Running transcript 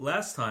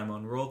Last time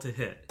on Roll to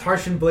Hit,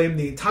 Tarshin blamed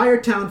the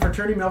entire town for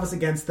turning Melvis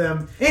against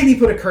them, and he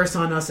put a curse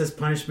on us as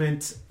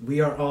punishment.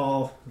 We are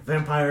all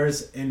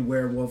vampires and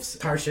werewolves.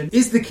 Tarshin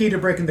is the key to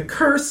breaking the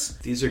curse.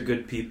 these are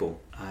good people.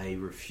 I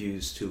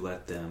refuse to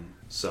let them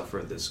suffer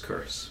this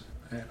curse.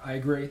 I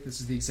agree.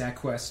 This is the exact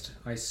quest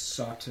I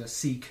sought to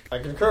seek. I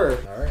concur.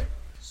 All right.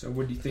 So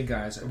what do you think,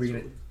 guys? Are we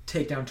going to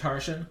take down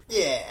Tarshin?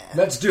 Yeah.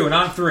 Let's do it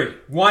on 3.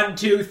 1,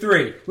 2,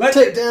 3. Let's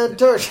Take down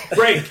Tarshin.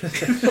 break.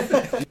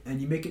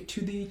 And you make it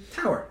to the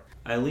tower.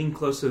 I lean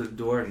close to the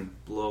door and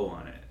blow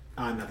on it.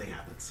 Nothing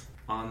happens.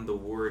 On the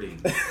wording.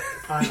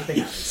 Nothing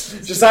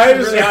happens. Josiah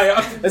Really high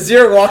up.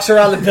 Azir walks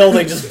around the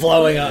building just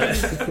blowing on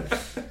it.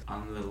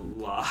 On the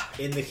lock.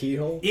 In the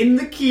keyhole? In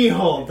the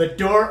keyhole, the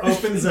door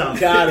opens up.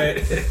 Got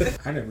it.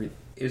 I never read.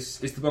 Is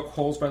the book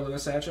Holes by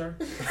Lewis Satcher?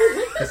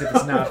 Because if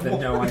it's not,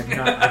 then no, I've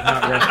not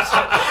read it.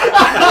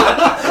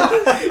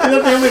 Is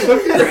that the only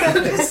book you read?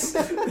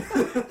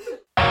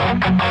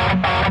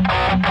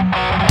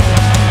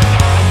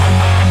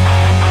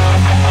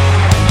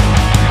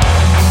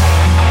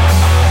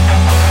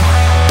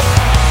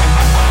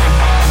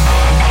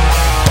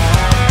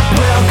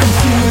 Welcome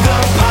to the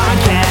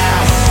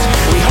podcast.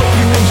 We hope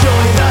you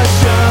enjoy the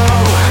show.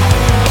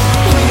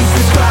 Please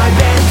subscribe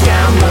and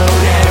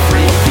download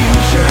every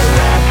future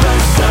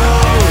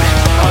episode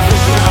of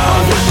the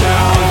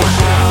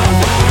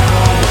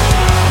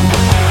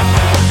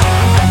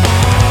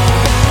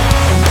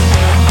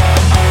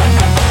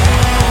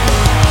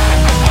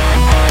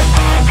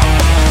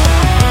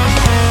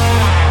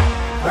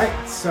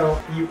Alright,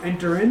 so you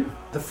enter in.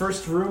 The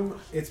first room,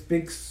 it's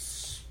big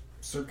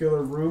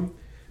circular room,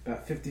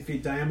 about 50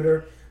 feet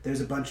diameter. There's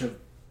a bunch of...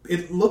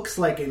 It looks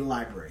like a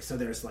library, so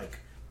there's like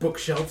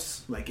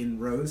bookshelves, like in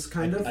rows,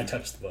 kind of. I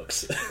touched the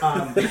books.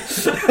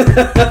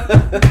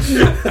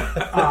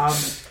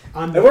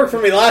 On It worked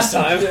for me last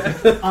time.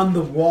 on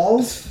the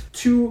walls,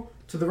 two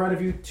to the right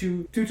of you,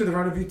 two to the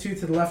right of you, two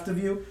to the left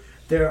of you,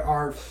 there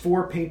are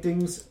 4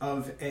 paintings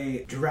of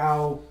a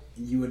drow.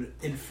 You would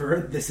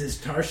infer this is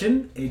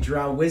Tarshin, a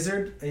drow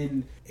wizard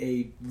in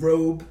a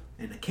robe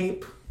and a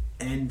cape,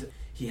 and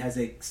he has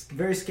a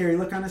very scary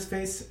look on his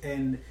face,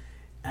 and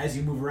as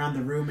you move around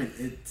the room,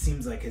 it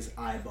seems like his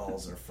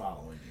eyeballs are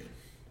following you.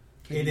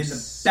 And in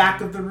the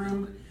back of the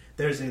room,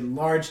 there's a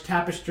large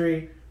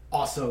tapestry,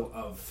 also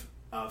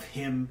of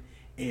him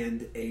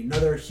and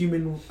another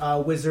human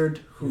wizard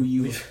who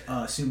you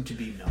assume to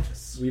be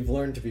Melvis. We've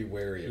learned to be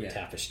wary of Yeah.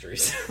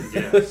 tapestries.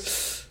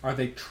 Yes. Are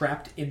they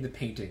trapped in the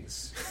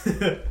paintings?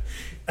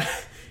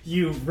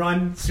 You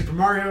run Super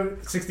Mario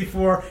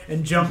 64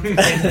 and jump and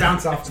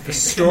bounce off the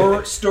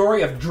painting.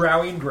 Story of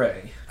Drowy and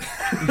Grey.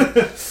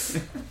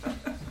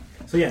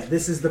 So yeah,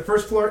 this is the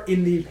first floor.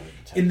 In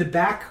the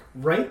back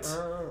right,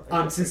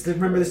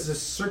 remember this is a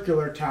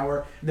circular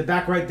tower. In the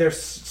back right,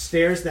 there's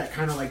stairs that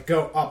kind of like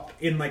go up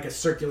in like a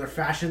circular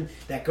fashion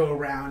that go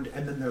around,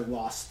 and then they're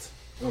lost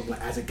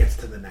as it gets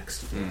to the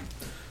next floor.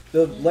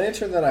 The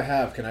lantern that I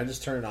have, can I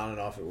just turn it on and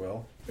off at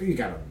will? You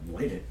gotta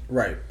light it.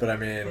 Right, but I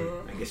mean...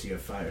 I guess you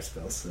have fire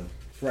spells, so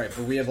Right,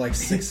 but we have like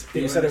 6...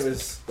 You said it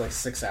was like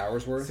 6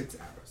 hours worth? 6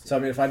 hours. So I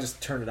mean, if I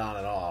just turned it on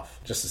and off,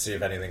 just to see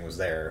if anything was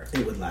there...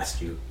 It would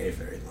last you a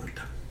very long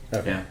time.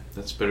 Okay. Yeah,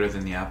 that's better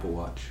than the Apple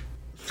Watch.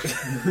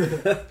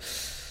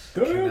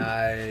 Can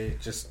I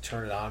just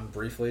turn it on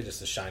briefly, just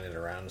to shine it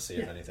around to see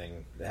if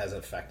anything... It has an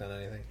effect on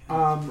anything?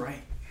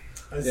 Right.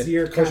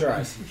 Azir Close your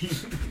eyes.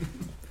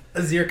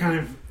 Azir kind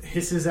of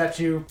hisses at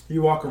you.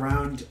 You walk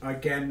around.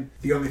 Again,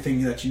 the only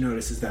thing that you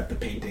notice is that the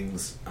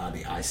paintings,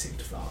 the eyes seem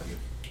to follow you,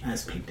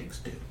 as paintings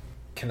do.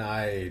 Can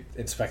I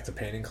inspect the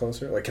painting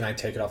closer? Like, can I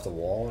take it off the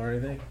wall or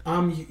anything?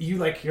 You're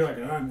like, oh,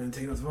 I'm going to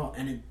take it off the wall,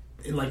 and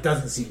it like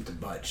doesn't seem to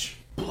budge.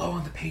 Blow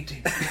on the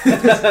painting.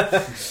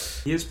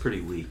 He is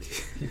pretty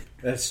weak.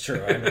 That's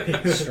true. I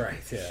mean,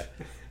 strength, yeah.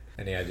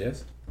 Any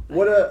ideas?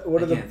 What I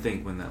are the... can't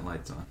think when that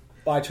light's on.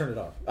 Oh, I turned it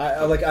off.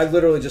 I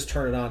literally just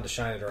turn it on to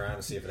shine it around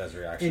to see if it has a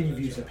reaction. And you've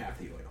used up half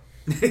the oil.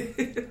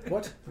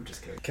 What? I'm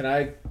just kidding. Can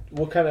I...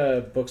 What kind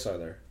of books are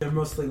there? They're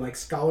mostly like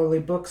scholarly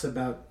books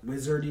about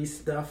wizardy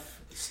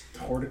stuff,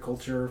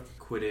 horticulture.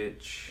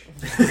 Quidditch.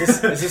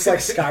 Is this like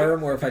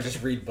Skyrim, where if I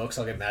just read books,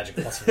 I'll get magic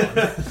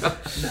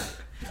 +1?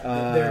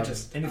 No. They're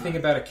just... Anything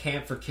about a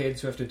camp for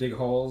kids who have to dig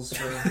holes?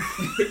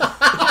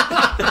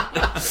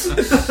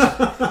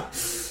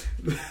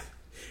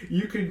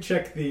 You can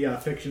check the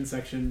fiction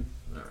section.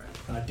 All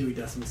right. Dewey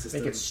Decimal I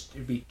System. think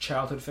it'd be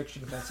childhood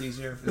fiction if that's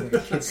easier. Like a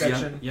kid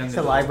section. Young The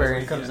adult.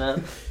 librarian comes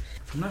in.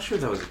 I'm not sure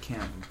that was a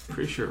camp. I'm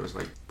pretty sure it was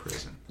like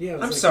prison. Yeah, it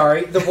was I'm like-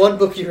 sorry. The one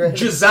book you read.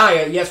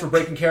 Josiah, yes, we're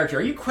breaking character.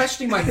 Are you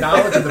questioning my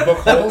knowledge of the book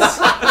holes?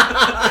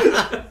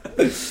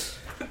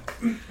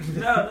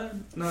 No,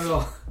 not at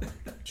all.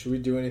 Should we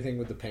do anything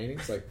with the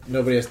paintings? Like,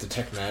 nobody has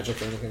detect magic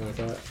or anything like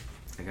that?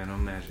 I got no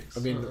magics.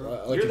 I mean,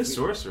 You're the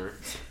sorcerer.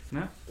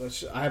 No?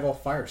 I have all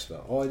fire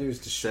spell. All I do is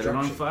Set destruction. it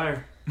on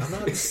fire. I'm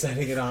not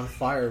setting it on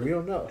fire. We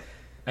don't know.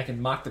 I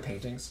can mock the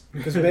paintings.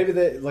 Because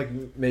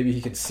maybe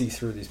he can see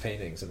through these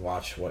paintings and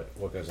watch what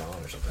goes on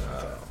or something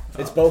like that.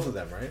 It's both of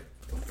them, right?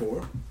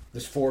 4.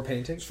 There's 4 There's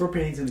paintings? 4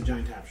 paintings in the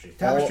giant tapestry.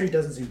 Tapestry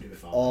doesn't seem to be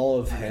followed. all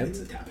of I think him? It's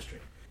a tapestry.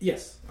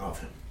 Yes, all of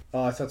him.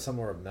 Oh, I thought some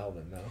were of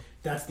Melvin, no?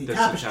 That's the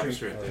That's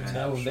tapestry. the Oh, tapestry.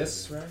 No,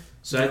 this, right?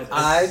 So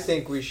I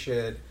think we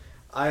should.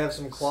 I have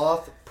some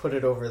cloth. Put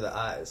it over the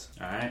eyes.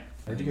 all right.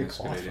 Where'd you get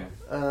cloth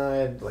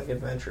from? Like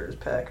Adventurer's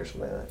Pack or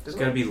something like that. It's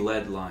got to be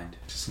lead lined,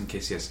 just in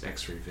case he has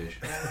X-ray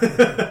vision.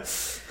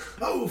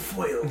 Oh,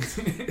 foiled.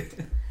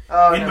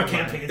 Oh, In never my mind.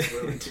 campaign, it's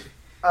ruined.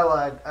 I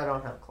lied. I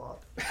don't have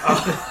cloth.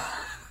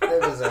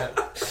 It was that.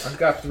 I've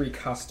got 3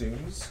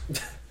 costumes.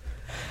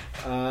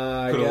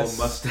 I Put a guess...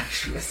 little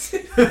mustache.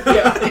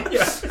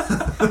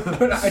 yeah.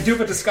 But I do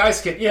have a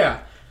disguise kit,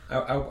 yeah.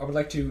 I would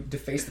like to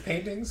deface the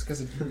paintings because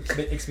it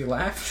makes me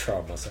laugh.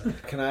 Trauma.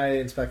 Can I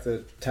inspect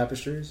the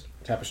tapestries?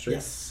 Tapestry?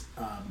 Yes.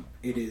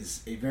 It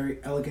is a very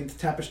elegant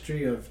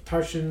tapestry of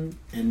Tarshin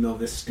and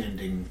Milvis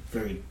standing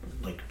very,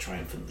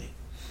 triumphantly.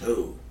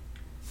 Oh.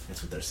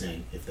 That's what they're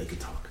saying, if they could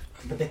talk.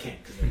 But they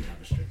can't because they're a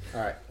tapestry.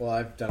 Alright, well,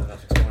 I've done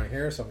enough exploring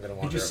here, so I'm going to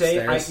wander Did you say?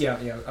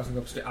 upstairs. Yeah. I was gonna go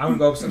upstairs. I'm gonna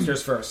go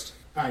upstairs first.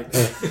 Alright.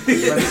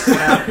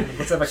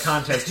 Let's have a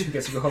contest. Who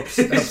gets to go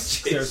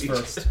upstairs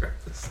first?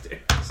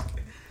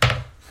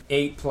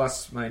 8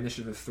 plus my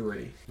initiative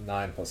 3.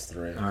 9 plus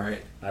 3. All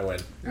right. I win.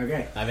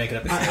 Okay. I make it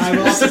up. I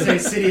will also say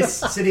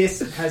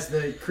Sidious has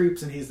the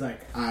creeps and he's like,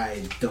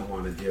 I don't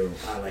want to do.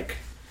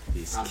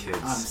 These I'm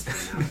kids.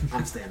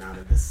 staying out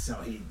of this. So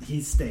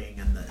he's staying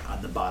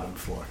on the bottom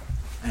floor.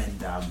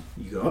 And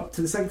you go up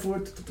to the second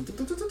floor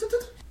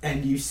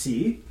and you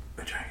see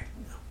a dragon.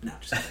 No,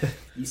 just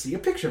you see a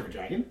picture of a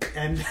dragon,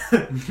 and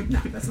no,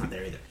 that's not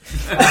there either.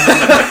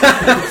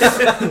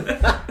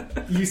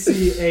 You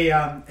see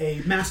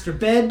a master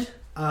bed.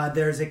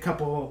 There's a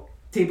couple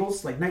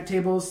tables, like night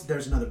tables.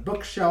 There's another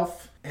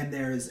bookshelf, and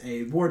there's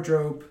a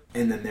wardrobe,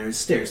 and then there's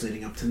stairs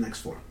leading up to the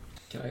next floor.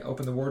 Can I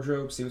open the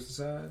wardrobe? See what's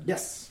inside?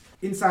 Yes.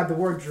 Inside the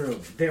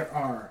wardrobe, there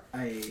are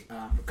a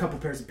couple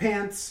pairs of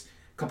pants,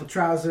 a couple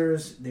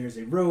trousers. There's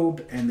a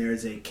robe, and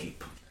there's a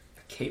cape.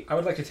 A cape. I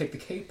would like to take the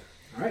cape.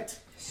 All right.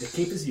 The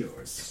cape is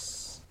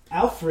yours.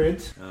 Alfred.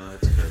 It's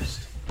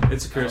cursed.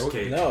 It's a cursed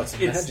cape. No, it's a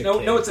magic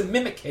cape. No, it's a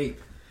mimic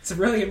cape. It's a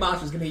brilliant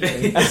monster's gonna eat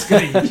cape. It's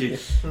gonna eat you.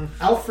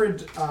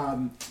 Alfred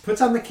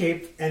puts on the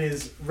cape and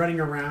is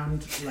running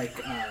around like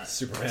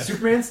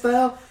Superman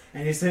style,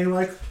 and he's saying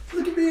like,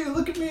 "Look at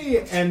me!"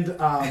 And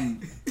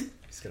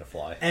He's going to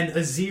fly. and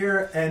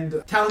Azir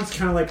and Talon's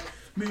kind of like,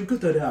 "Man,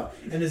 cut that out."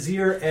 And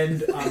Azir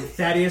and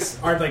Thaddeus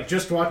are like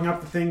just walking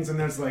up the things, and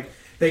there's like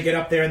they get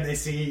up there and they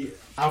see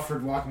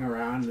Alfred walking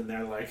around, and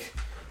they're like,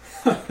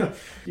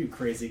 "You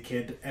crazy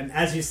kid!" And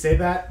as you say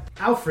that,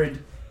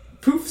 Alfred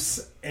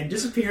poofs and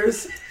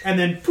disappears, and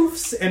then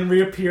poofs and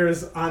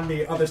reappears on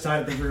the other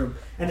side of the room,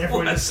 and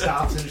everyone just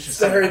stops and it's just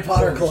the like, Harry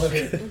Potter "Holy cloak."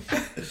 shit."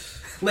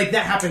 Like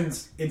that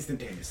happens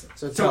instantaneously.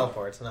 So it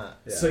teleports, not.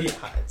 Yeah. So yeah,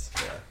 Hides.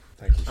 Yeah.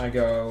 Thank you. I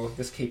go,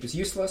 this cape is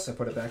useless. I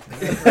put it back in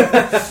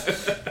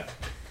the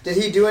Did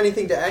he do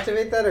anything to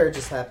activate that, or it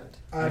just happened?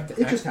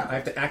 it just I have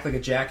happened. to act like a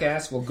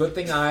jackass. Well, good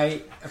thing I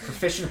am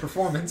proficient in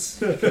performance.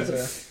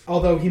 Because,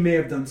 Although he may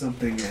have done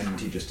something and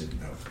he just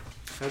didn't know.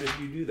 How did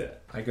you do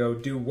that? I go,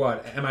 do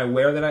what? Am I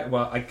aware that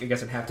I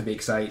guess I'd have to be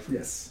excited.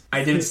 Yes.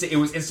 I didn't see, it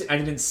was instant. I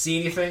didn't see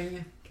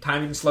anything.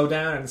 Time didn't slow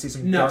down. I didn't see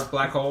some No. dark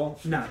black hole.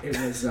 No, it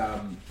was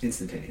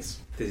instantaneous.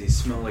 Does he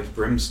smell like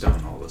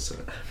brimstone all of a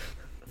sudden?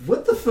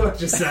 What the fuck,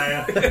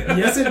 Josiah?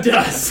 Yes, it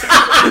does.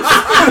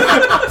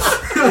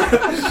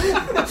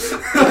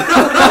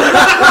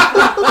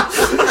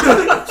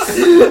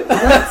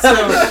 So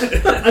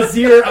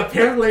Azir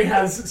apparently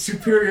has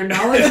superior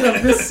knowledge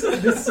of this.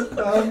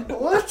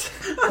 What?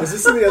 Is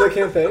this in the other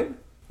campaign?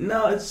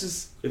 No, it's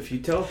just if you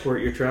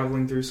teleport, you're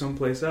traveling through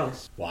someplace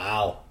else.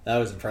 Wow. That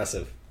was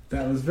impressive.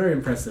 That was very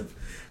impressive.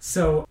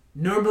 So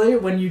normally,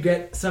 when you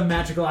get some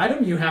magical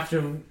item, you have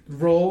to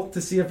roll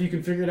to see if you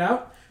can figure it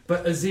out.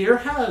 But Azir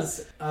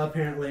has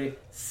apparently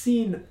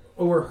seen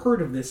or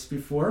heard of this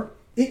before.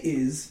 It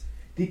is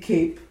the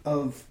Cape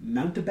of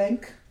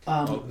Mountebank.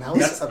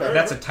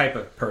 That's a type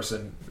of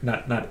person,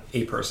 not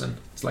a person.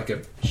 It's like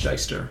a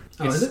shyster.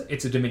 Oh, is it?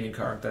 It's a Dominion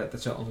card.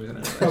 That's the only reason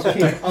I know.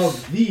 Okay,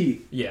 of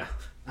the... Yeah.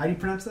 How do you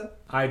pronounce that?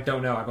 I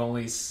don't know. I've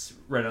only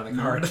read it on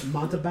the card.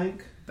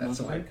 Mountebank? That's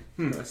Mountebank?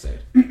 what I say.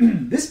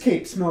 This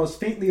cape smells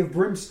faintly of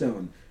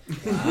brimstone.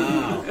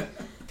 Wow.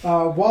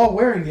 While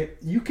wearing it,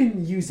 you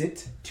can use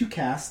it to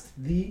cast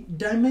the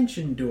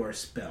Dimension Door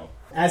spell.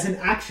 As an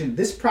action,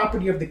 this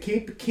property of the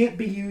cape can't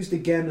be used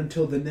again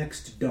until the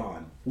next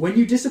dawn. When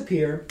you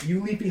disappear,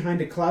 you leave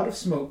behind a cloud of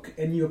smoke,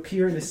 and you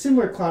appear in a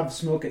similar cloud of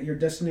smoke at your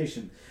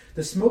destination.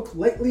 The smoke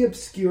lightly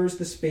obscures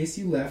the space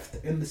you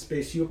left and the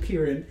space you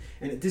appear in,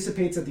 and it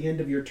dissipates at the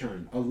end of your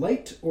turn. A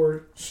light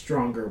or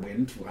stronger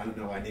wind, I don't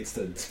know why it needs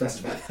to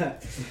specify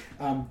that,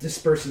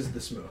 disperses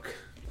the smoke.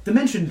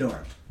 Dimension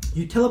Door.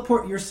 You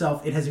teleport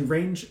yourself. It has a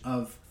range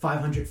of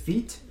 500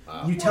 feet.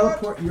 You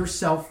teleport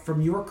yourself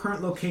from your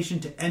current location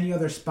to any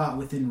other spot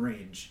within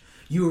range.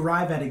 You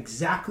arrive at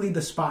exactly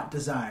the spot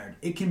desired.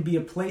 It can be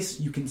a place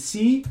you can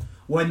see,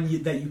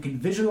 that you can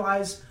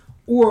visualize,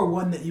 or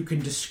one that you can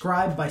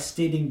describe by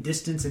stating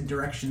distance and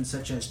direction,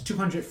 such as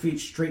 200 feet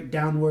straight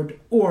downward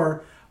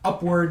or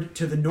upward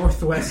to the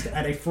northwest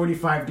at a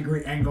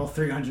 45-degree angle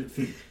 300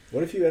 feet.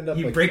 What if you end up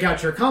You like... break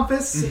out your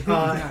compass.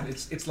 God,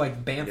 it's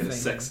like Get a bamfing.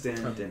 sextant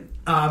and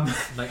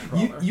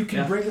Nightcrawler. You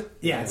can bring...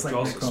 Yeah, it's which like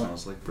also Nightcrawler.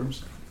 smells like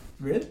broomstick.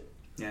 Really?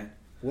 Yeah.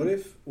 What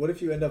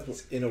if you end up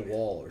in a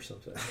wall or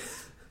something?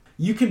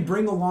 You can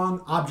bring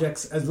along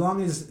objects as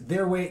long as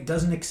their weight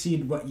doesn't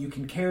exceed what you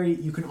can carry.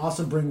 You can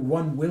also bring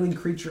one willing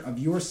creature of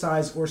your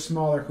size or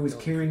smaller who is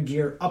carrying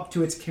gear up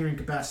to its carrying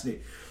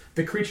capacity.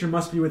 The creature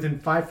must be within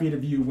 5 feet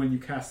of you when you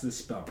cast this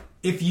spell.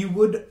 If you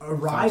would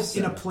arrive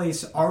in a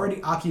place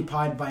already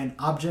occupied by an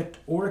object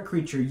or a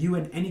creature, you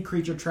and any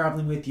creature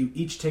traveling with you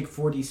each take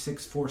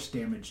 4d6 force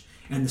damage,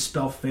 and the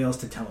spell fails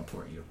to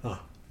teleport you. Huh.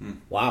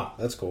 Wow,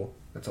 that's cool.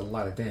 That's a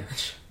lot of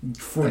damage.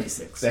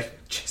 46.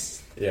 That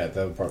just... Yeah,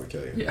 that would probably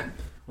kill you. Yeah.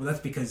 Well, that's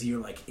because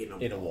you're like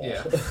in a wall.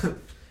 Yeah.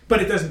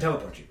 But it doesn't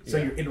teleport you. So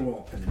Yeah. you're in a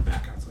wall and then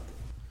back outside.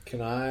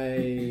 Can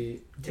I...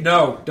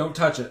 No, don't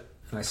touch it.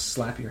 And I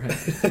slap your hand.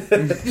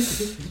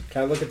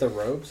 Can I look at the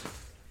robes?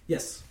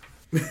 Yes.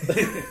 Do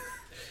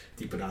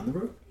you put on the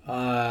robe?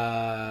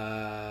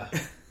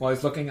 While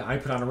he's looking, I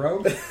put on a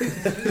robe.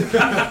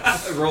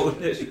 Roll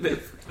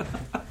initiative.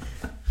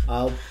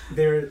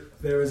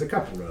 There is a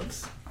couple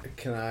robes.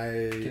 Can Can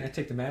I I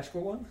take the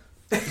magical one?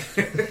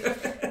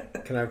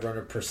 can I run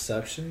a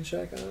perception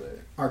check on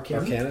it?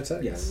 Arcana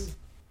check? Yes.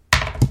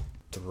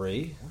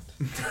 3?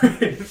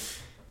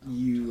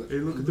 You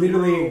look at the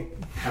literally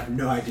have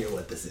no idea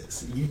what this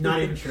is. You're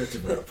not even sure it's a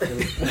rope.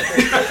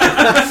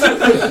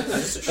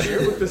 Share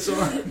with this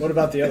arm. What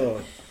about the other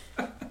one?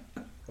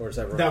 Or is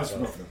that wrong? That was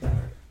both of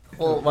them.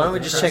 Well, why don't we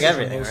just check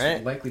everything, Most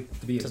right? Likely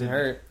to be a Doesn't bit-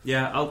 hurt.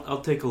 Yeah,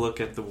 I'll take a look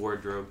at the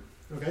wardrobe.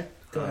 Okay.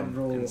 Go ahead and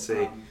roll. And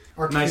say,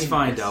 Arcana. nice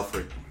find,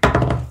 Alfred.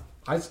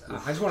 I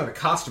just wanted a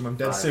costume. I'm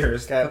dead Five.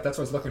 serious. Okay. That's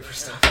why I was looking for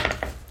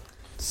stuff.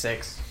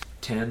 6.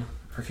 10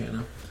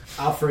 Arcana.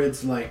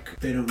 Alfred's like,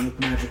 they don't look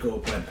magical,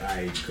 but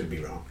I could be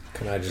wrong.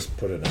 Can I just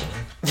put it on?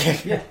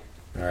 Yeah.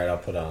 Alright, I'll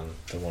put on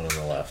the one on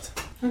the left.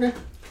 Okay.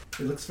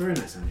 It looks very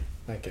nice on you.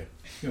 Thank you.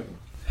 You're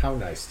How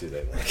nice do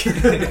they look?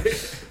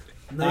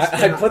 nice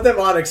I put them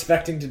on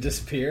expecting to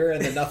disappear,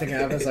 and then nothing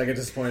happens. I get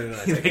disappointed and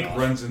I He take like it off.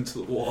 runs into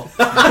the wall.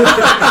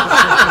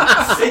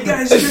 Hey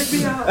guys, check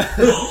me out!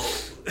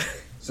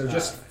 So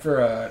just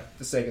for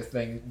the sake of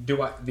thing,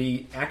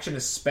 the action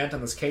is spent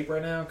on this cape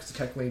right now? Because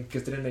technically,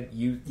 didn't it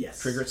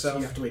Yes. trigger So itself?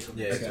 you have to wait till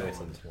Yeah, next it's Okay. wait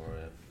till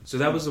tomorrow. So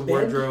that was a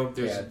wardrobe.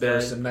 There's a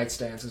there's bed. some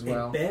nightstands as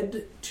well. A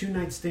bed, 2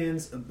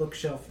 nightstands, a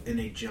bookshelf, and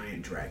a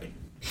giant dragon.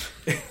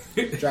 Yeah.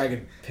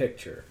 Dragon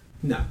picture.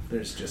 No,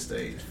 there's just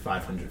a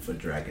 500-foot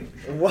dragon.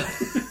 What?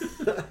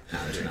 No,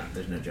 there's not.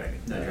 There's no dragon.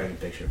 No dragon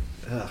picture.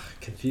 Ugh,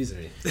 confusing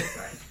me.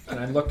 And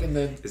I look in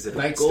the Is it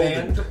a golden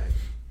nightstand.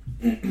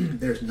 dragon?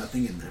 There's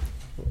nothing in there.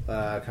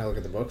 Can I look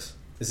at the books?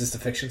 Is this the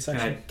fiction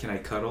section? Can I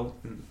cuddle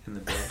in the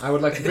bed? I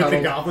would like to With the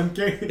cuddle. Goblin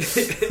King.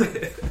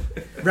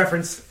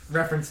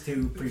 reference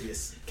to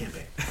previous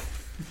campaign.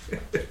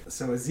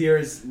 So Azir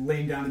is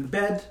laying down in the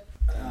bed.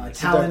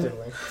 Talon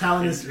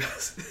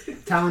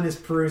is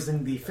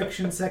perusing the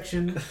fiction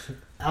section.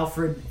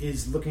 Alfred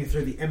is looking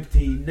through the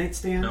empty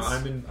nightstands.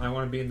 No, I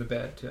want to be in the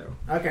bed too.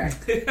 Okay.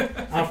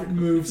 Alfred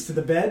moves to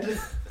the bed,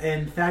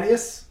 and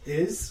Thaddeus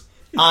is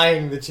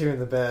Eyeing the two in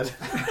the bed.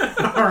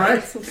 all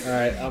right.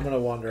 Alright, I'm gonna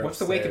wander What's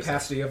the weight upstairs.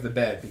 capacity of the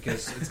bed?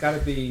 Because it's got to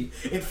be.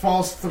 It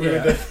falls through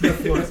Yeah. the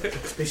floors.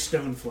 The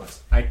stone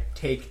floors. I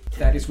take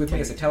Thaddeus with me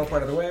as a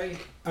teleport out of the way.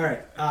 All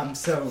right.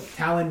 So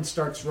Talon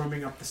starts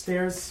roaming up the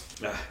stairs.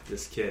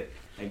 This kid.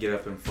 I get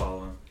up and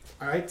follow him.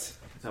 All right.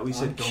 I thought we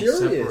said I'm don't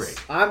curious.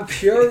 separate. I'm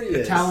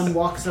curious. Talon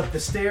walks up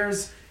the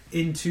stairs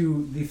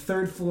into the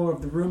 3rd floor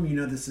of the room. You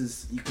know this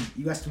is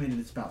you estimated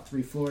it's about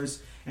 3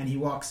 floors, and he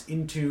walks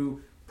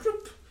into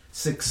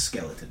 6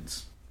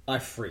 skeletons. I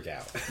freak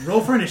out. Roll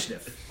for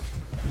initiative.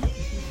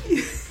 He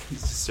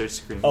just starts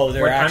screaming. Oh,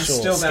 they're Wait, actual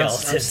I'm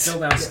skeletons. still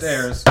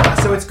downstairs.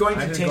 So it's going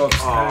I to didn't, take go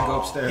I didn't go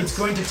upstairs. it's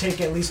going to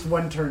take at least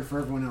 1 turn for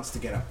everyone else to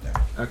get up there.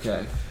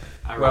 Okay.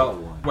 I Well,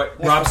 rolled a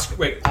 1.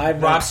 wait.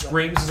 Rob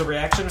screams as a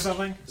reaction or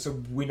something, so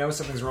we know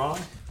something's wrong.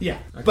 Yeah,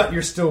 but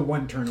you're still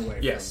 1 turn away.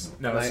 Yes.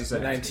 No, this is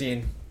it.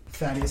 19.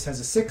 Thaddeus has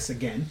a 6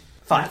 again.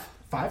 5.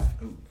 5.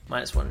 Ooh.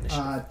 -1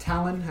 initiative.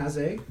 Talon has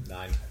a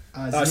 9.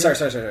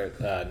 zero.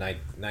 Sorry.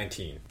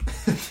 19.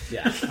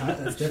 Yeah.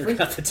 That's different.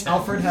 Forgot the 10.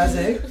 Alfred has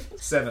a,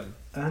 7.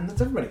 and that's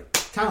everybody.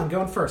 Talon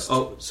going first.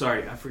 Oh,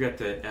 sorry. I forgot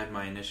to add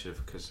my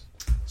initiative because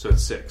so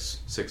it's 6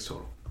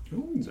 total.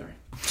 Ooh. Sorry.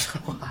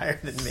 Higher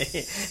than me.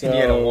 So, And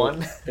you had a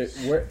 1.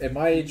 Am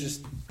I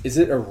just... Is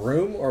it a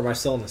room, or am I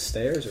still on the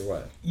stairs, or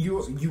what?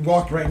 You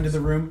walked right into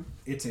the room.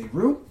 It's a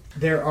room.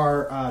 There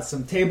are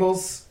some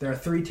tables. There are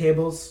 3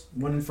 tables.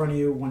 1 in front of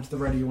you, 1 to the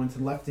right of you, 1 to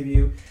the left of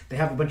you. They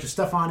have a bunch of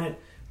stuff on it,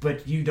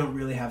 but you don't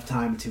really have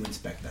time to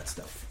inspect that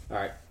stuff.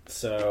 Alright,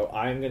 so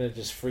I'm going to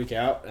just freak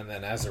out, and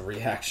then as a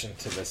reaction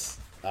to this,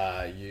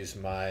 use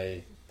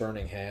my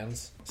burning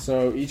hands.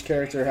 So each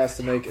character has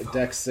to make a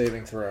dex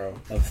saving throw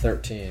of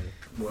 13.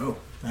 Whoa.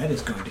 That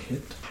is going to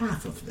hit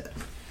half of them.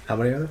 How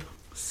many are there?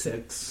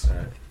 6.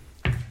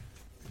 Alright.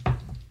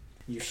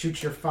 You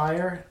shoot your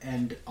fire,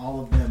 and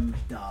all of them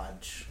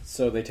dodge.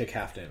 So they take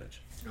half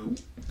damage. Oh,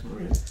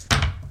 alright.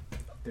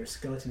 Their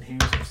skeleton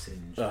hairs are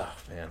singed. Oh,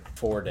 man.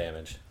 4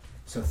 damage.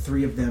 So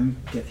 3 of them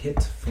get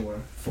hit for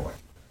 4.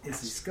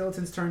 It's the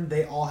skeleton's turn.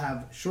 They all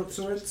have short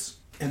swords,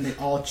 and they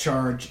all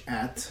charge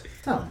at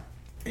Talon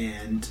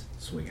and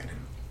swing at him.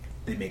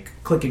 They make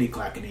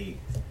clickety-clackety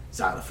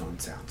xylophone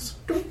sounds.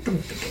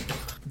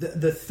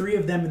 The 3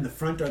 of them in the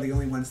front are the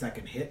only ones that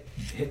can hit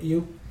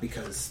you,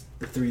 because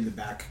the 3 in the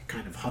back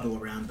kind of huddle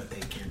around, but they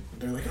can't.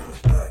 They're like,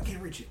 oh, I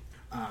can't reach you.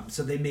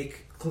 So they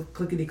make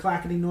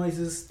clickety-clackety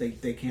noises.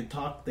 They can't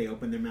talk. They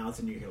open their mouths,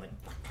 and you hear like...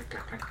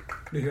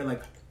 You hear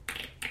like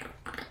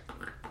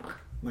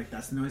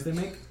that's the noise they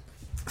make.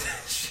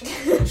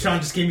 Sean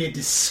just gave me a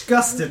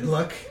disgusted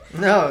look.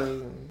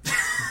 No.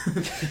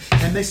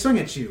 And they swing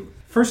at you.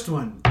 First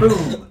one,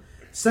 boom.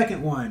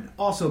 Second one,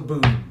 also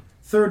boom.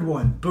 Third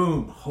one,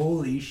 boom.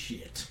 Holy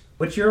shit.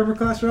 What's your armor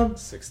class, Rob?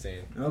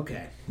 16.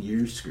 Okay,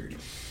 you're screwed.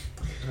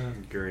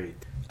 Great.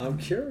 I'm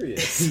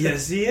curious.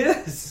 Yes, he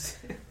is.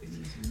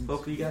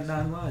 Hopefully you got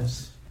 9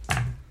 lives.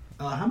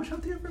 How much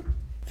health do you have, Rob?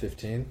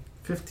 15.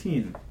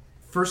 15.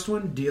 First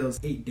one deals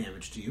 8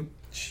 damage to you.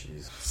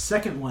 Jeez.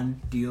 Second one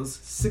deals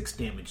 6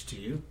 damage to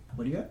you.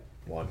 What do you got?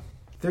 1.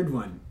 Third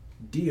one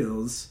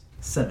deals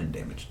 7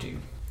 damage to you.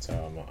 So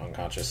I'm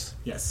unconscious.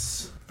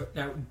 Yes. But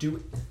now,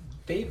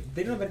 they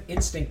don't have an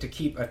instinct to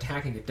keep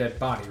attacking a dead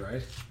body,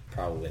 right?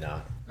 Probably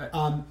not.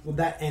 Well,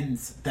 that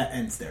ends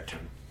their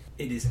turn.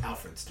 It is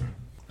Alfred's turn.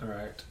 All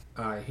right.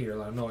 I hear a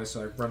lot of noise,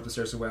 so I run up the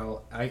stairs as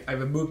well. I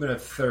have a movement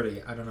of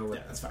 30. I don't know what.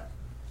 Yeah, that's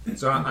fine.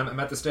 So I'm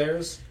at the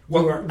stairs.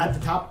 You are at the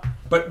top.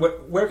 But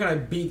where can I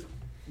be?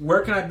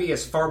 Where can I be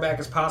as far back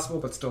as possible,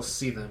 but still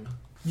see them?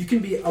 You can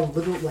be a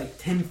little like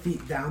 10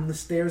 feet down the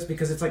stairs,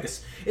 because it's like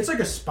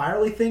a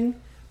spirally thing.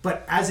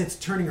 But as it's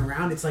turning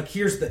around, it's like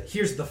here's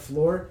the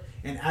floor,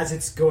 and as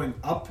it's going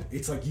up,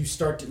 it's like you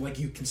start to like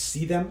you can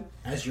see them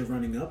as you're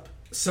running up.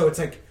 So it's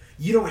like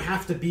you don't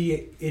have to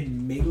be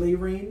in melee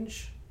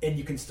range, and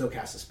you can still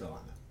cast a spell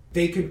on them.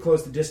 They could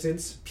close the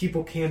distance.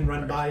 People can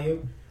run by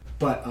you,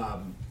 but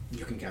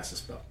you can cast a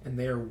spell. And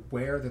they are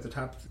where? They're at the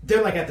top.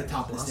 They're like at the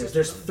top of the stairs.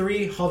 There's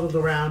 3 huddled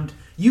around.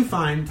 You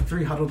find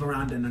 3 huddled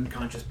around an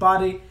unconscious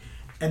body,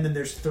 and then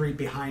there's 3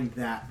 behind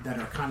that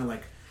are kind of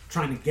like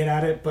trying to get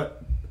at it,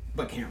 but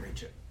can't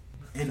reach it.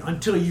 And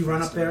until you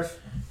run up there,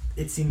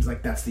 it seems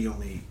like that's the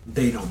only...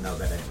 They don't know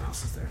that anyone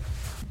else is there.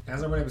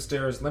 As I run up the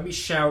stairs, let me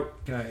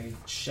shout. Can I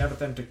shout at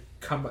them to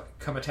come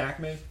attack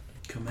me?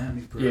 Come at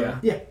me, bro. Yeah.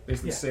 Yeah.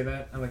 Basically Yeah. say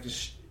that. I like to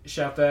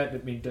shout that. I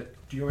mean, do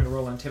you want me to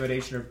roll an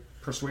intimidation or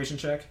persuasion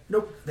check?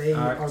 Nope, they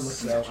All right, are looking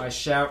so at you. I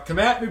shout, "Come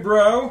at me,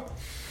 bro!"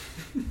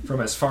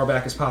 from as far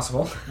back as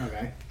possible.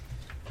 Okay.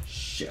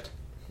 Shit.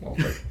 Well,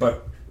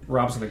 but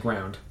Rob's on the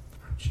ground.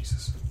 Oh,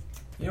 Jesus.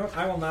 You know what?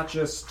 I will not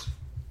just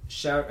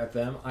shout at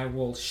them. I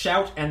will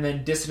shout and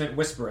then dissonant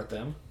whisper at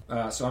them.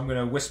 So I'm going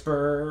to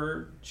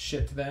whisper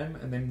shit to them,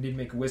 and then need to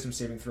make a wisdom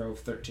saving throw of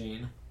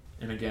 13.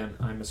 And again,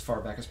 I'm as far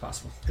back as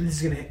possible. And this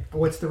is going to hit...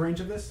 What's the range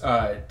of this?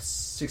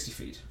 60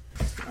 feet.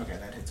 Okay,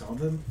 that hits all of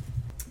them.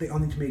 They all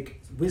need to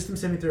make wisdom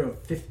saving throw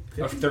of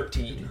 50. Of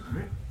 13.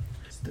 Alright.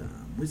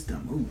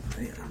 Wisdom. Ooh,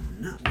 they are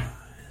not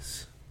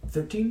wise.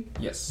 13?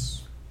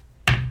 Yes.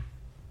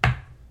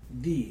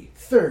 The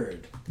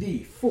 3rd,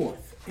 the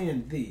 4th,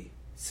 and the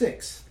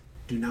 6th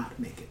do not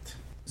make it.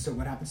 So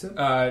what happens to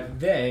them?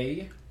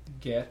 They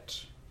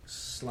get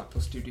slap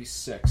plus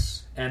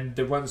 2d6. And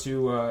the ones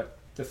who...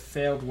 the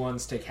failed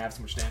ones take half as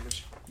much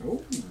damage.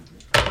 Oh,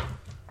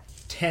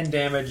 10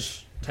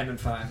 damage, 10 and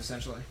 5,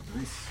 essentially.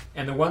 nice.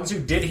 And the ones who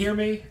did hear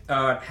me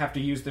have to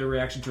use their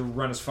reaction to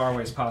run as far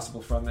away as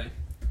possible from me.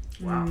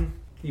 Wow.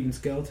 Even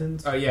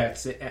skeletons? Yeah,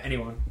 it's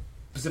anyone.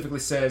 Specifically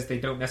says they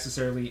don't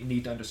necessarily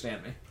need to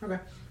understand me. Okay.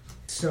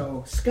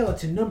 So,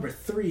 skeleton number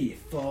 3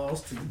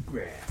 falls to the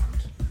ground.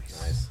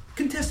 Nice.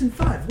 Contestant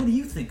 5, what do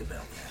you think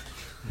about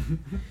that?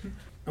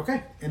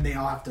 Okay, and they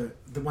all have to...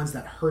 The ones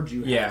that heard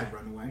you have to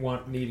run away.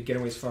 Want me to get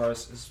away as far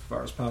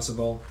as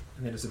possible.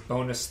 And then as a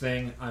bonus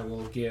thing, I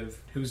will give...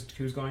 Who's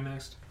going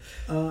next?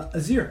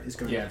 Azir is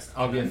going next.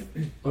 I'll give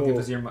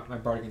Azir my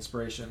bardic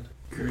inspiration.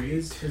 It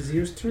is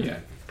Azir's turn. Yeah.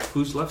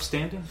 Who's left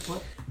standing?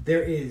 What?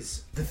 There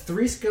is the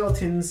 3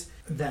 skeletons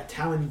that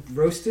Talon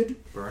roasted.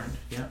 Burned.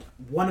 Yeah.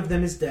 One of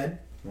them is dead.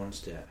 One's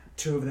dead.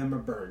 2 of them are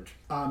burned.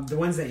 The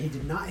ones that he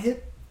did not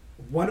hit,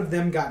 one of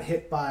them got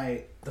hit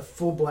by the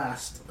full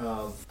blast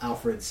of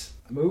Alfred's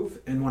move,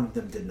 and one of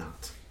them did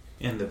not.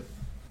 And the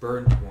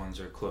burned ones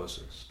are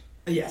closest.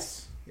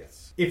 Yes.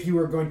 If you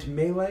were going to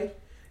melee,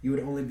 you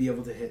would only be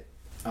able to hit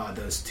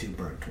those 2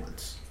 burnt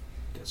ones.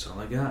 That's all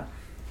I got.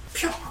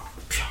 Pyaw,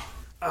 pyaw.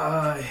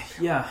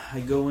 Yeah, I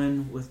go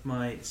in with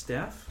my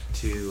staff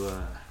to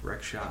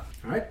wreck shot.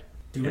 Alright,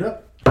 do it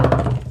up.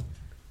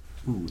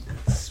 Ooh,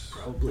 that's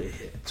probably a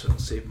hit, so I'll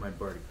save my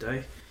bardic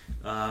die.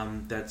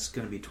 That's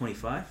going to be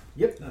 25.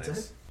 Yep, that's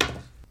Nice. it.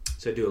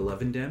 So I do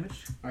 11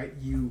 damage. Alright,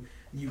 you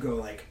go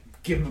like,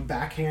 give him a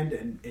backhand,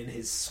 and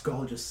his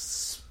skull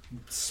just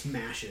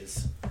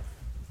smashes.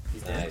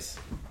 He's dead. Nice.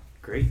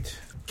 Great.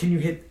 Can you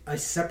hit a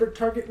separate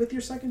target with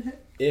your second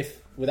hit?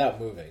 If without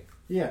moving.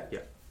 Yeah. Yeah.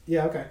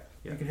 Yeah, okay.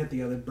 Yeah. You can hit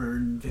the other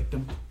burn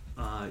victim.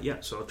 Yeah,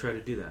 so I'll try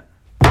to do that.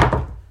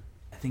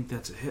 I think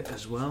that's a hit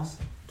as well.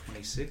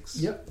 26.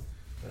 Yep.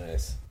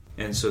 Nice.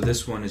 And so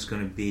this one is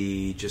going to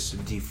be just a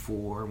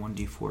D4,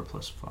 1d4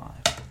 plus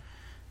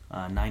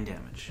 5. 9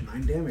 damage.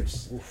 9 damage.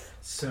 Oof.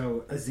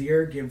 So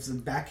Azir gives a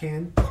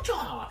backhand,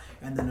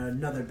 and then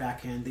another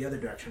backhand the other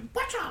direction,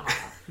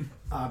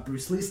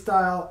 Bruce Lee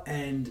style,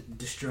 and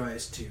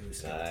destroys 2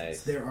 skeletons.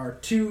 Nice. There are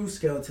 2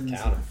 skeletons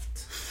Count 'em.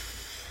 left.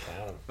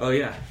 Count 'em. Oh,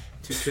 yeah.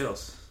 2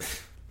 kills.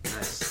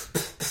 Nice.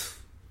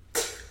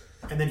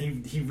 And then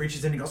he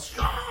reaches in and goes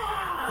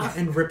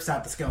and rips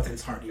out the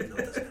skeleton's heart, even though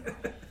it doesn't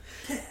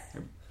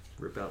have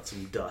Rip out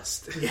some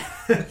dust. Yeah.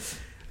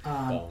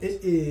 Bones.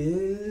 It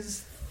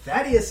is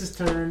Thaddeus'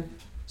 turn.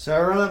 So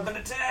I run up and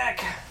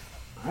attack.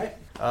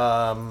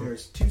 Alright.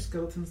 There's 2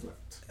 skeletons left.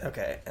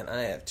 Okay, and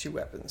I have 2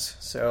 weapons.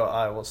 So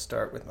I will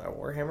start with my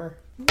Warhammer.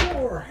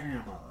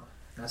 Warhammer.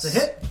 That's a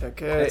hit.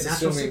 Okay. That's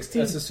natural 16.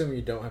 That's assuming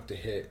you don't have to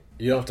hit.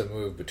 You don't have to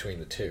move between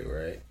the 2,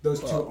 right? Those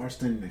 2 are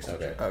standing next to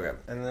each Okay. other. Okay.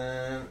 And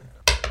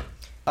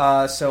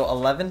then... so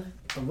 11.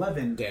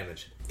 11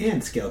 Damage.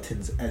 and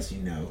skeletons, as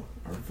you know,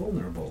 are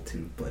vulnerable to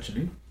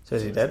bludgeoning. So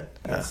is he dead?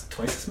 That's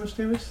twice as much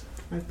damage,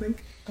 I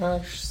think. Uh,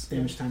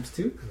 Damage times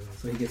 2.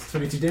 So he gets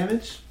 22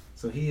 damage.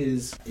 So he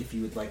is, if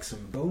you would like some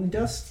bone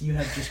dust, you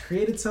have just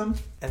created some.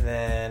 and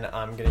then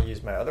I'm going to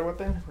use my other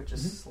weapon, which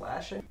is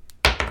slashing.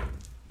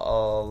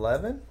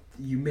 11.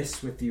 You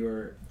miss with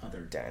your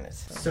other. Darn it.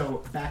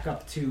 So back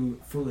up to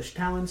Foolish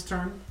Talon's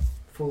turn.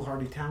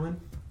 Foolhardy Talon.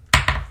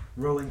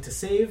 Rolling to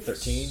save.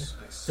 13.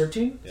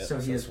 13? Yep, so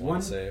he has it's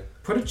 1. save.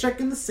 Put a check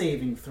in the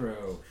saving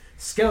throw.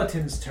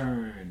 Skeleton's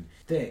turn.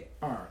 They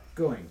are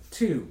going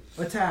to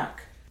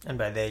attack. And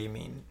by they you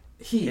mean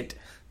It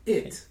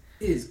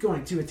is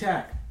going to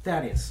attack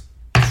Thaddeus.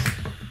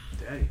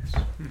 Thaddeus.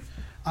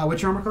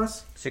 What's your armor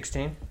class?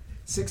 16.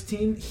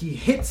 16. He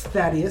hits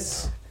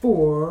Thaddeus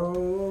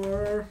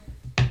for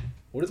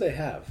What do they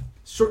have?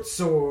 short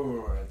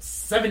sword.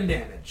 7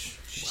 damage.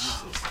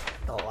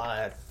 A lot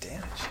of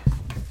damage.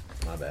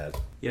 My bad.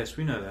 Yes,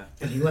 we know that.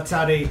 And he lets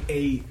out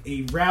a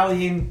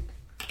rallying.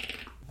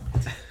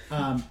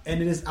 And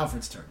it is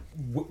Alfred's turn.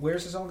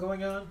 Where's this all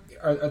going on?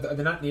 Are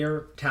they not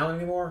near Talon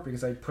anymore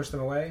because I pushed them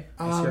away?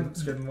 I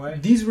scared them away?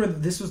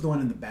 This was the one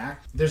in the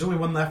back. There's only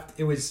one left.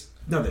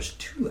 There's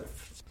 2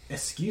 left.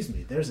 Excuse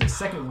me. There's a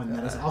second one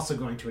that is also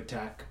going to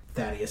attack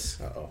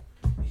Thaddeus. Uh-oh.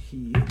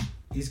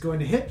 He's going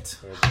to hit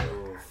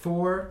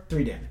for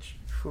 3 damage.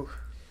 Whew.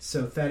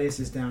 So Thaddeus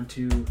is down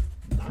to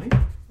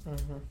 9.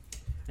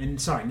 And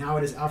sorry, now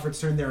it is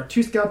Alfred's turn. There are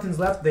 2 skeletons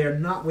left. They are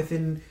not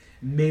within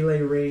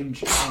melee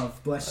range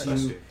of Bless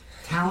You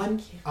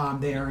Talon.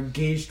 They are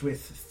engaged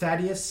with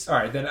Thaddeus All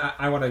right, then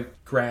I want to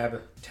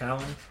grab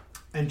Talon.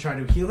 and try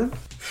to heal him.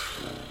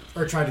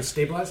 Or try to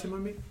stabilize him, I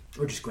mean.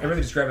 Or just grab I'd rather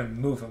him. just grab him and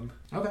move him.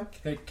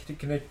 Okay.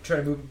 Can I try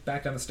to move him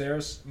back down the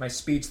stairs? My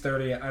speed's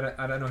 30.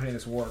 I don't know how any of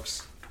this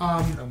works.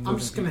 I'm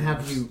just going to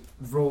have you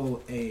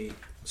roll a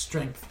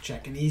strength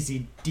check. An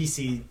easy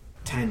DC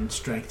 10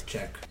 strength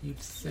check. You'd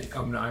think.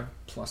 Oh, no, I'm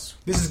plus.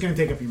 This is going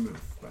to take up your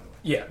move, by the way.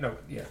 Yeah, no,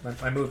 yeah.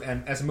 My move,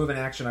 and as a move in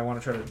action, I want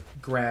to try to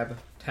grab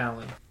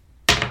Talon.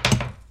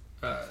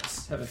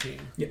 17.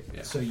 Yeah.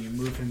 Yeah. So you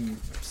move him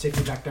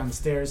safely back down the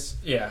stairs.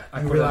 Yeah, I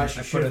You put realize him,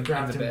 you should have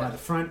grabbed him by the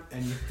front,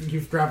 and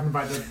you've grabbed him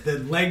by the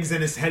legs,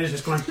 and his head is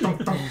just going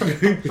thunk, thunk, thunk,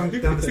 thunk,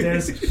 thunk down the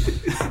stairs.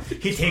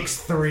 He takes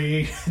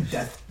 3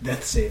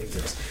 death saving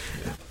throws.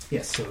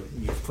 Yes, so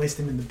you've placed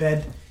him in the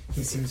bed.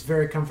 He seems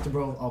very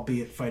comfortable,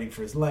 albeit fighting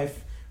for his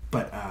life,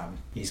 but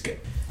he's good.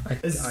 I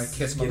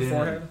kiss my Get in.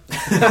 forehead.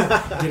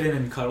 Get in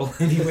and cuddle.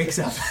 And he wakes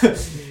up.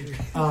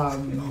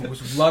 It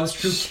was love's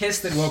true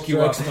kiss that woke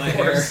you up. Strokes my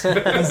hair.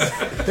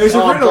 There's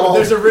a riddle.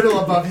 There's a riddle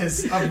above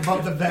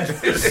the bed.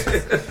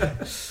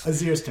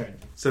 Azir's turn.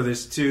 So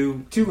there's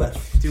 2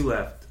 left.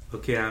 left.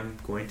 Okay, I'm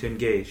going to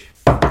engage.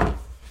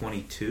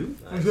 22.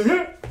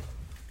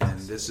 And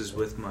this is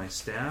with my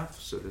staff,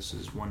 so this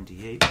is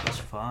 1d8 plus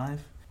 5.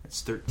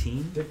 That's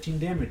 13. 13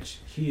 damage.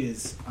 He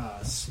is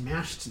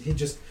smashed.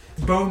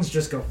 Bones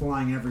just go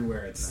flying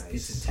everywhere. It's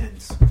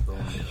intense.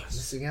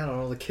 Missing out on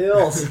all the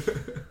kills.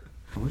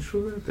 How much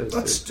will that?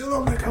 But still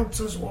only counts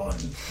as 1.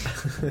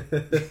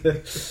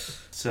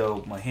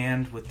 So my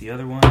hand with the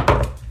other one.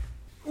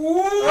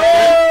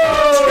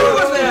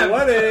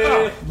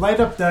 Light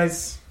up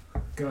dice.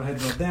 Go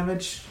ahead, roll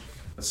damage.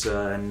 That's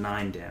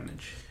 9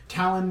 damage.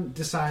 Talon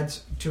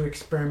decides to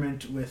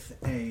experiment with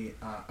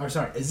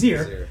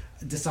Azir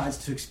decides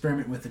to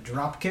experiment with a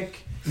drop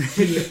kick.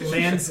 He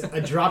lands a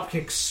drop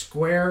kick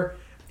square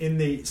in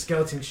the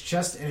skeleton's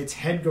chest, and its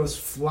head goes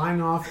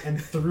flying off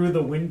and through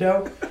the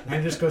window,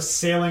 and just goes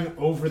sailing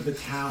over the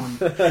town.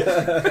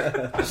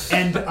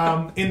 And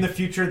in the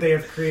future, they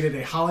have created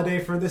a holiday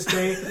for this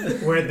day,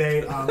 where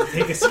they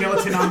take a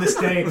skeleton on this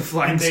day,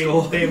 Flying and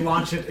Skull. they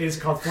launch it. It is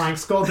called Flying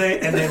Skull Day,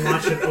 and they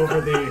launch it over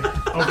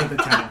the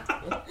town.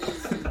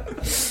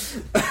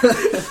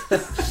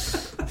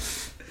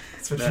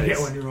 It's That's what you get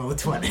when you roll a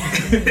 20.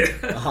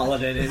 A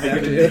holiday name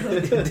after you.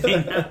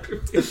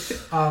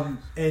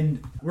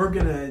 And we're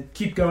gonna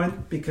keep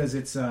going because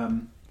it's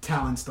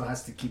Talon still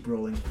has to keep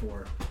rolling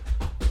for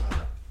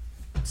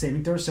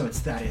saving throws, so it's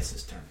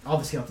Thaddeus' turn. All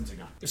the skeletons are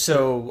gone.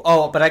 So,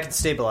 but I can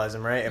stabilize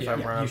him, right? If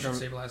I'm you around should him.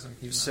 stabilize him.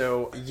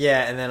 So,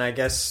 yeah, and then I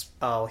guess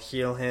I'll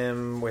heal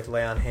him with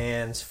lay on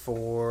hands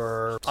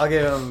for... I'll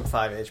give him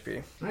 5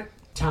 HP. Right.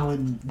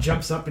 Talon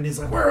jumps up and he's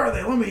like, "Where are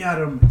they? Let me at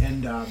them!"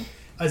 And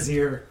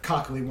Azir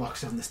cockily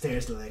walks down the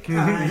stairs like,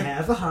 "I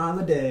have a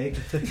holiday."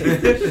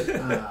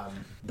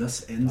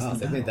 Thus ends the They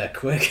battle. made that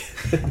quick.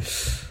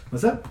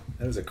 What's up?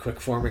 That was a quick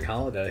forming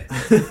holiday.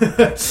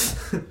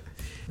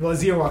 Well,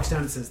 Azir walks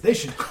down and says, "They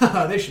should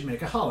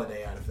make a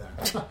holiday out of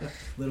that."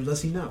 Little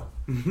does he know,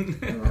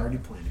 they're already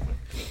planning it.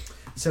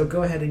 So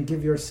go ahead and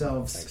give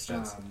yourselves Thanks,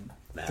 gents.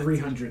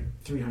 300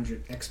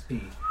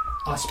 XP.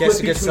 Guess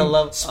it gets to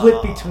level...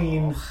 Split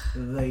between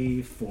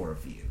the 4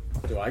 of you.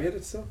 Do I get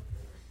it still?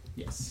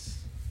 Yes.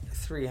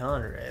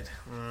 300.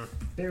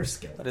 Bear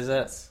skill. What is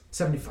that?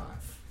 75.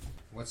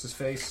 What's his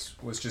face?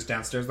 Was just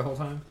downstairs the whole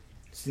time?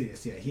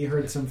 Yes, yeah, he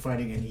heard some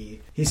fighting and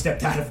he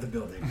stepped out of the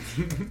building.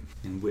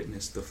 And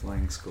witnessed the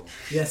flying skull.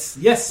 Yes,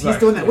 he's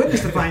the one that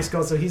witnessed the flying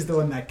skull, so he's the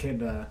one that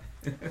could...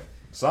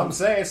 Some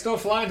say it's still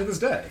flying to this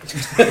day.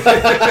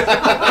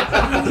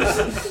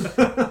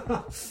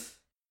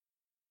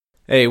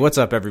 Hey, what's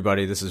up,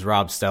 everybody? This is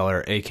Rob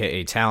Steller,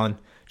 a.k.a. Talon.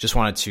 Just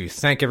wanted to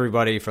thank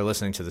everybody for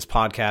listening to this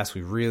podcast.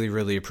 We really,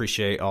 really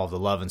appreciate all of the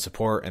love and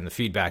support and the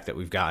feedback that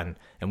we've gotten,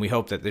 and we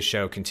hope that this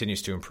show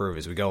continues to improve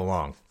as we go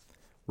along.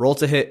 Roll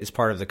to Hit is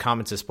part of the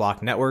Commentist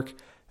Block Network.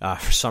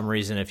 For some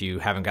reason, if you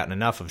haven't gotten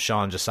enough of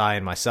Sean, Josiah,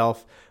 and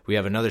myself, we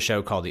have another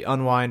show called The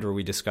Unwind, where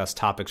we discuss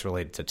topics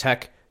related to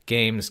tech,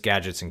 games,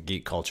 gadgets, and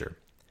geek culture.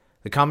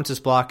 The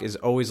Commentist Block is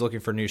always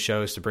looking for new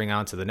shows to bring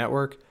onto the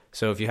network,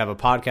 so if you have a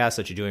podcast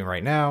that you're doing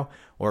right now,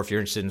 or if you're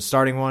interested in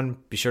starting one,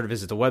 be sure to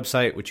visit the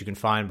website, which you can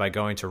find by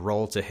going to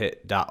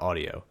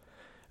rolltohit.audio.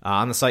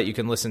 On the site, you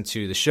can listen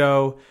to the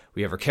show.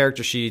 We have our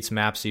character sheets,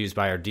 maps used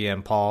by our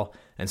DM, Paul,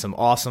 and some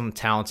awesome,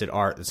 talented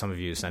art that some of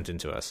you have sent in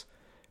to us.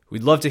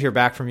 We'd love to hear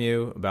back from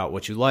you about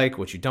what you like,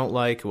 what you don't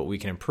like, what we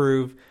can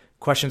improve,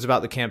 questions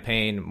about the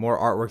campaign, more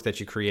artwork that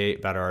you create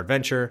about our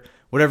adventure,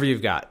 whatever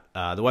you've got.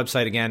 The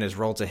website, again, is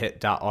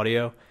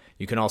rolltohit.audio.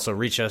 You can also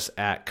reach us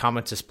at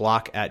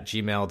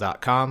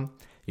commentistblock@gmail.com.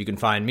 You can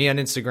find me on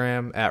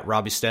Instagram at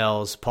Robbie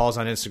Stells, Paul's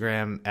on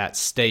Instagram at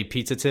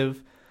StayPizzative.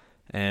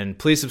 And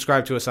please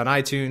subscribe to us on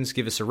iTunes,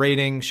 give us a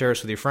rating, share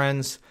us with your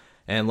friends,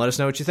 and let us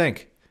know what you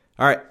think.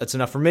 All right, that's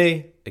enough for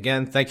me.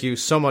 Again, thank you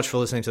so much for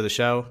listening to the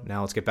show.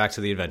 Now let's get back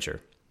to the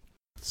adventure.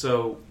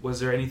 So, was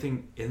there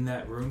anything in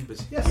that room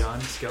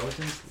beyond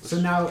skeletons?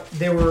 So now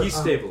they were... He's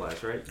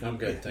stabilized, right? I'm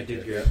good, thank you.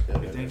 Did your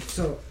thing?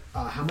 So,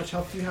 how much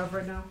health do you have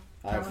right now?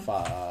 I have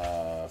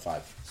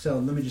 5. So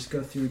let me just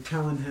go through.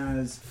 Talon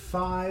has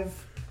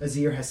 5,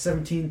 Azir has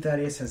 17,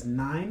 Thaddeus has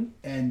 9,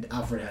 and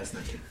Alfred has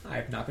 19. I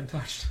have not been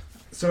touched.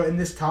 So in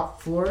this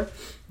top floor,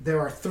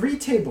 there are 3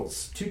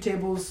 tables. 2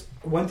 tables,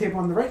 1 table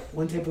on the right,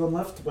 1 table on the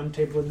left, 1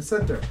 table in the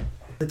center.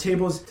 The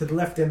tables to the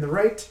left and the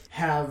right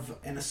have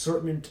an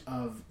assortment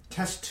of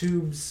test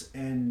tubes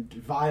and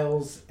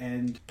vials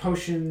and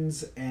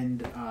potions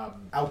and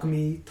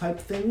alchemy type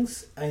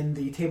things. And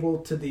the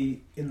table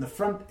in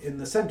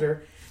the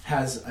center,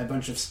 has a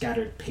bunch of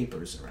scattered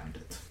papers around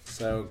it.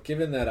 So,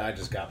 given that I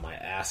just got my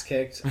ass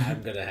kicked,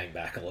 I'm going to hang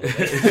back a little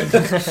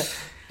bit.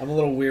 I'm a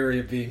little weary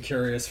of being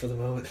curious for the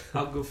moment.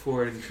 I'll go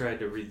forward and try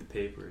to read the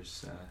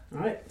papers. All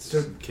right. So,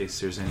 in case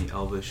there's any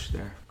Elvish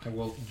there. I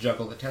will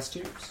juggle the test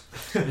tubes.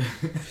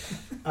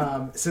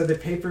 So the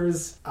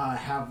papers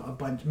have a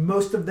bunch.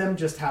 Most of them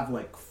just have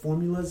like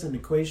formulas and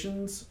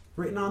equations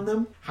written on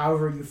them.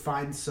 However, you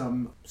find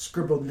some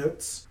scribbled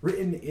notes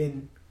written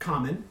in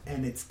Common,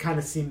 and it kind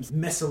of seems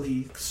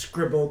messily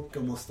scribbled,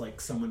 almost like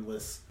someone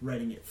was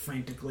writing it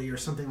frantically or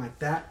something like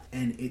that.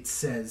 And it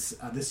says,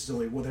 there's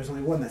only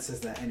one that says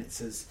that, and it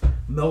says,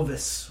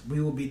 "Melvis,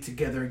 we will be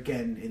together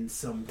again in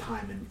some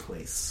time and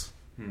place."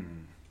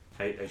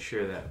 I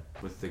share that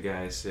with the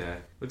guys.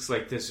 Looks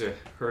like there's a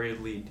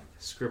hurriedly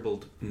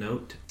scribbled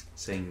note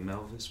saying,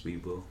 "Melvis, we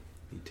will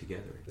be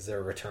together." Is there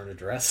a return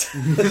address?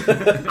 On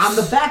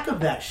the back of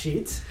that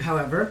sheet,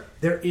 however,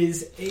 there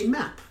is a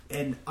map.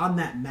 And on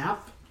that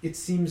map, it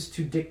seems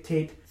to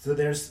dictate... So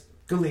there's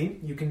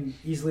Galeen. You can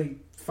easily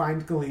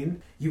find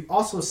Galeen. You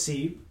also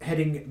see,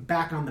 heading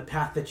back on the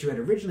path that you had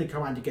originally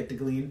come on to get to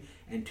Galeen,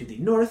 and to the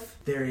north,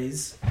 there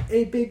is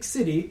a big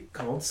city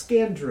called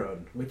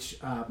Skandrone, which,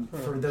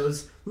 for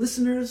those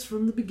listeners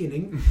from the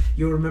beginning,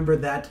 you'll remember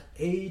that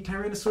a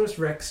Tyrannosaurus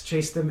Rex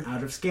chased them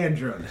out of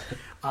Skandrone.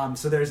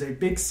 So there's a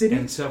big city.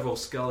 And several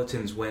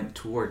skeletons went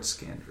towards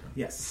Skandrone.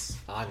 Yes.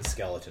 On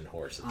skeleton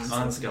horses.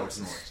 On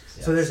skeleton horses.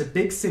 Yes. So there's a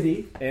big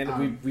city.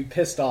 And we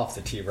pissed off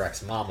the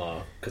T-Rex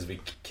mama because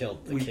we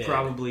killed the kid. We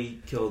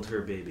probably killed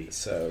her baby.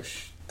 So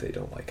they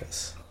don't like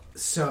us.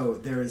 So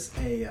there's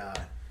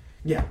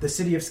the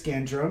city of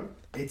Skandrone.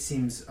 It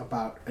seems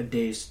about a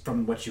day's,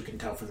 from what you can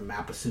tell from the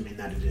map, assuming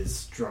that it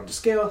is drawn to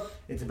scale,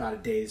 it's about a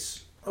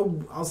day's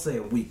I'll say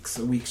a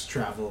week's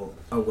travel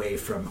away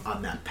from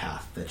on that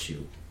path that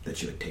you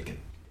had taken.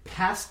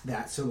 Past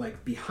that, so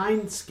like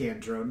behind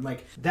Skandrone,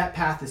 like that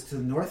path is to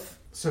the north,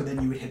 so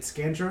then you would hit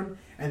Skandrone,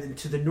 and then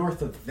to the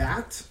north of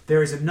that,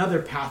 there is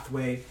another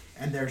pathway,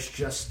 and there's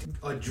just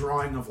a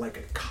drawing of like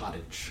a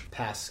cottage.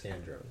 Past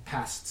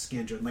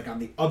Skandrone, like on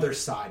the other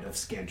side of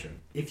Skandrone.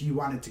 If you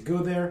wanted to go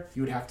there,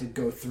 you would have to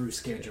go through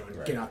Skandrone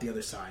and get out the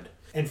other side.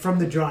 And from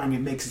the drawing,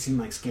 it makes it seem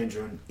like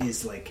Skandrone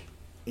is like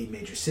a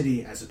major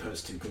city as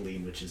opposed to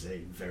Galeen, which is a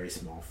very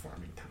small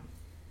farming town.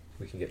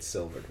 We can get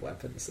silvered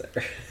weapons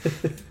there.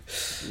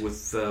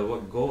 With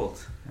what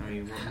gold? I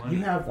mean, what money?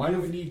 Why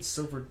do we need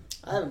silver?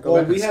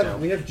 We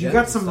have You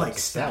got some like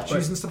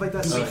statues and stuff like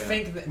that. Do So we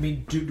think that? I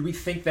mean, do we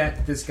think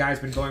that this guy's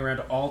been going around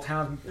to all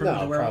towns?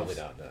 No, probably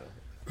not.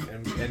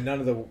 No, and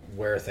none of the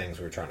wear things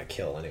we were trying to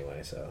kill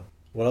anyway. So,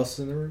 what else is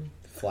in the room?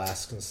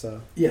 Flasks and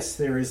stuff. yes,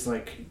 there is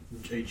like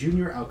a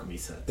junior alchemy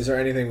set. Is there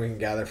anything we can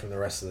gather from the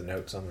rest of the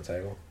notes on the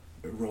table?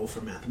 Roll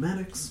for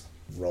mathematics.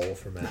 Roll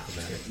for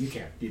mathematics. You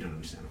can't. You don't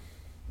understand.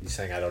 You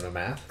saying I don't know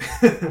math?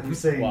 I'm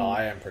saying. Well,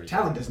 I am pretty.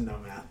 Talon doesn't know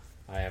math.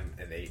 I am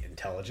an 8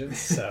 intelligence,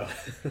 so.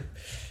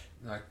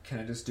 Can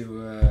I just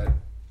do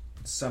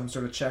some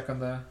sort of check on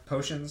the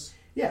potions?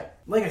 Yeah,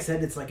 like I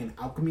said, it's like an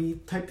alchemy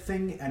type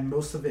thing, and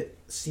most of it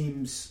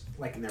seems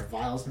like in their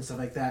vials and stuff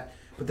like that.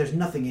 But there's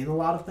nothing in a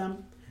lot of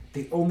them.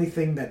 The only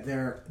thing that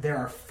there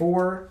are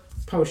 4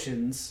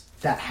 potions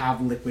that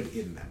have liquid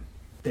in them.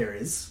 There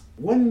is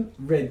one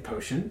red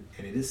potion,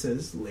 and it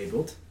says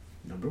labeled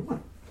number 1.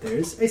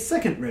 There's a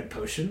second red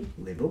potion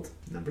labeled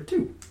number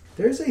 2.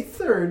 There's a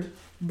third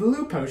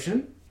blue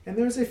potion, and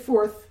there's a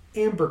fourth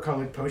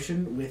amber-colored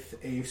potion with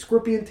a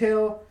scorpion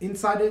tail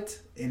inside it,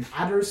 an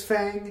adder's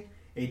fang,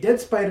 a dead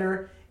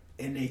spider,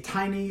 and a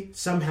tiny,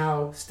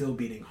 somehow still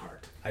beating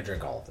heart. I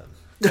drink all of them.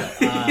 Just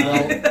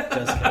kidding.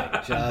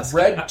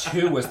 Red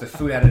 2 was the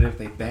food additive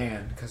they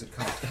banned because it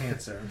caused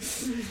cancer.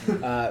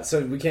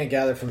 So we can't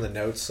gather from the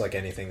notes like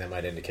anything that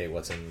might indicate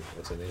what's in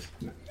these.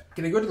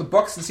 Can I go to the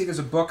books and see if there's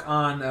a book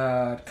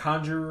on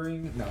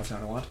conjuring? No, that's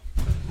not what I want.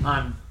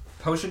 On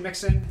potion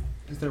mixing?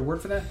 Is there a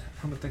word for that?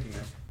 What am I thinking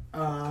of?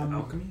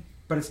 Alchemy?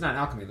 But it's not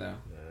alchemy, though.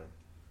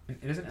 And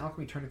isn't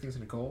alchemy turning things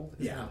into gold?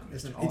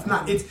 Isn't all It's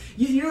not. It's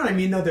you know what I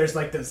mean though. There's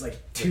like those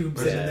like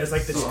tubes, and there's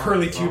like this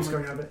curly tubes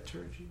going out of it.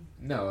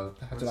 No,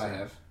 that's what I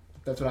have.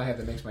 That's what I have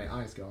that makes my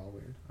eyes go all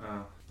weird.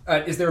 Oh.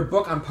 Is there a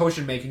book on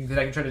potion making that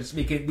I can try to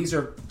speak in? These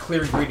are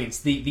clear ingredients.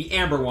 The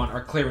amber one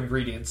are clear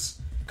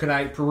ingredients. Could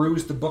I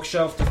peruse the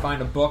bookshelf to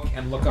find a book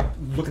and look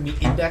in the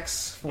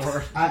index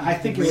for? I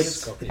think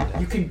it's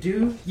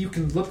you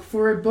can look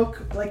for a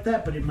book like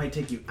that, but it might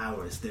take you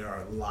hours. There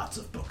are lots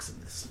of books in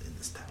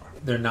this tower.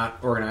 They're not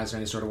organized in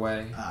any sort of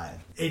way.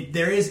 If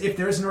there is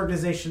an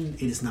organization,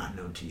 it is not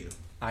known to you.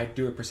 I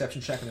do a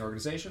perception check in the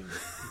organization.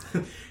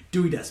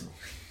 Dewey Decimal.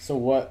 So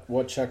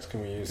what checks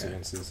can we use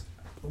against these?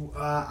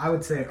 I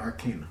would say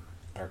Arcana.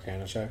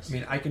 Arcana checks? I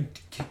mean,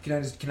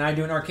 can I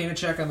do an Arcana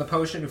check on the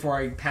potion before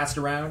I pass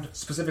it around?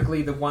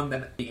 Specifically,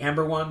 the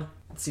amber one.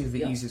 It seems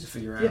the easiest to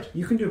figure out. Yeah,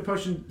 you can do a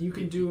potion. You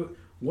can do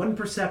one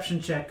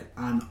perception check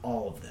on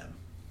all of them.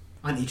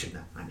 On each of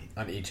them, I mean.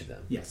 On each of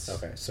them? Yes.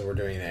 Okay, so we're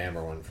doing the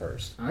amber one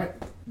first. All right.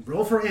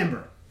 Roll for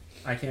Amber.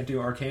 I can't do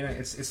Arcana.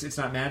 It's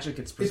not magic.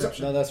 It's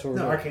perception. No, that's what we're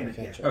doing. Arcana.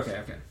 Yeah. checks.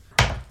 Okay.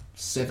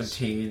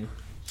 17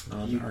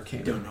 on You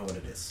Arcana. don't know what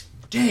it is.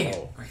 Dang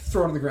it! I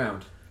throw it on the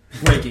ground,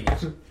 breaking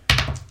it.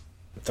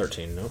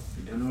 13, no? You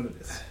don't know what it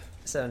is.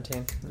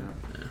 17. No.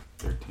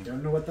 13. You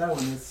don't know what that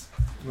one is.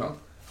 Well,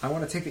 I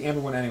want to take the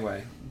amber one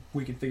anyway.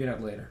 We can figure it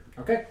out later.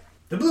 Okay.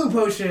 The blue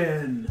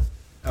potion.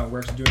 Oh, we're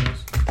actually doing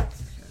this?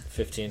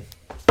 15.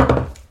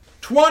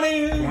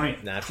 20!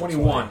 Natural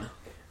 21. 20.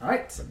 All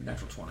right.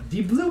 Natural 20.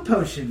 The blue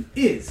potion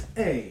is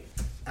a...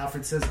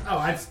 Alfred says,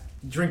 I've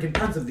drinking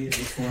tons of these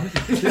before.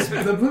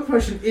 The blue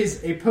potion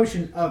is a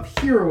potion of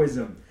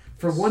heroism.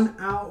 For 1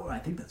 hour... I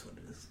think that's what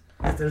it is.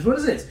 That's what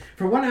it is.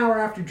 For 1 hour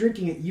after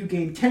drinking it, you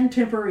gain 10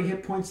 temporary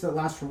hit points that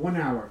last for 1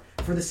 hour.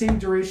 For the same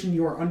duration,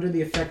 you are under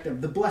the effect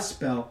of the Bless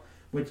spell,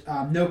 with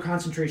no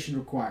concentration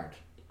required.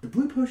 The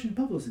blue potion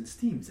bubbles and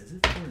steams as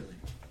if boiling.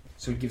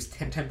 So it gives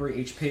 10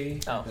 temporary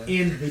HP. Oh.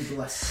 In the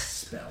Bless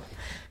spell.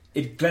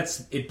 It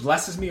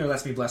blesses me or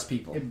lets me bless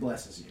people? It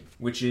blesses you.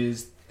 Which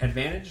is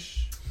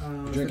advantage?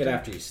 Drink it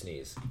after you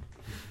sneeze.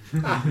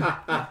 Let's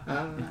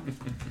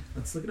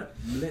look it up.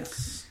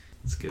 Bless.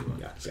 That's a good one.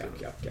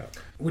 Yeah.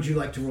 Would you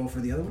like to roll for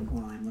the other one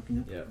while I'm looking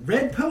up? Yeah.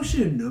 Red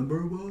potion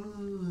number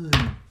 1.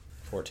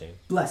 14.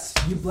 Bless.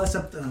 You bless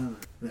up the...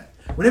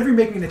 Whenever you're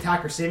making an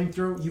attack or saving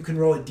throw, you can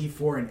roll a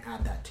d4 and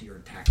add that to your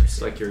attack or It's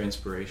saving. like your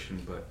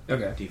inspiration, but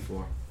Okay.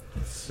 D4.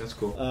 That's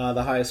cool.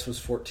 The highest was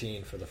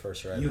 14 for the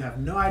first red. You have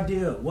no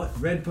idea what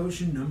red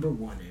potion number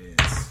 1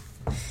 is.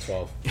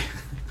 12.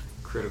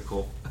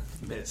 Critical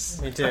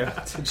miss. Me too.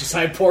 Just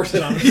I poured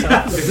it on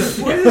myself.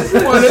 What is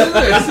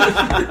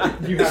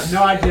this? You have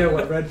no idea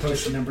what red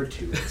potion number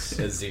 2 is.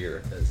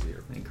 Azir.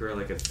 I grew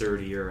like a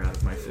third ear out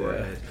of my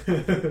forehead.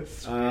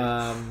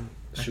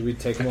 Should we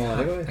take them all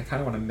I anyway? kind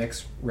of want to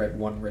mix red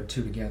 1 and red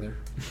 2 together.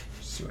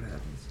 Just see what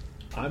happens.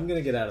 I'm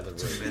gonna get out of the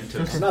room.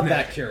 Mentos. I'm not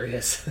that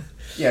curious.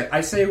 Yeah,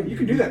 I say You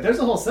can do that. There's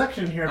a whole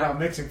section here about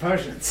mixing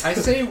potions. I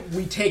say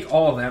we take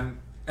all of them.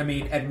 I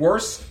mean, at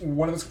worst,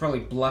 one of us could probably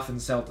bluff and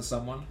sell it to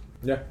someone,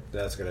 Yeah,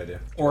 that's a good idea.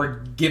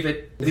 or give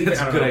it. Leave That's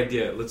it, I a don't good know.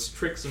 idea. Let's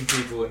trick some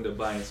people into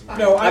buying some.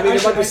 No, I mean,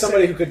 it might be I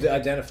somebody say- who could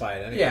identify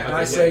it anyway. Yeah, and I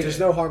Like, say- there's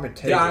no harm in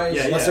taking Guys- it,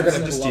 Yeah, unless yeah, they're I'm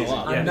going to just blow teasing.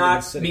 up. Yeah. I'm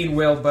not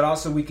mean-willed, but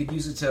also we could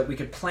use it to. We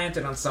could plant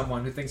it on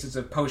someone who thinks it's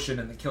a potion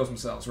and then kills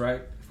themselves,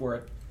 right? For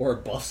it. Or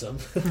it buffs them.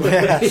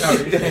 Yeah.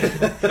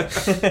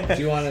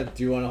 Do you want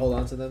to hold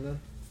on to them then?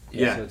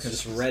 Yeah. So it's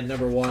just red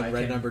number 1, I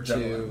red can number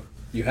double 2. them.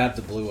 You have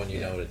the blue one, you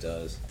know what it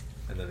does,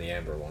 and then the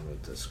amber one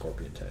with the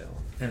scorpion tail.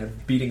 And a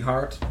beating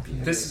heart.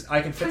 This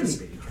I can fit Tiny this.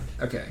 baby.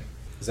 Okay.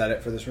 Is that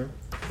it for this room?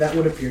 That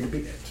would appear to be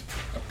it.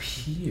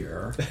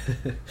 Appear.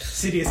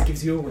 Sidious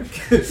gives you a wink.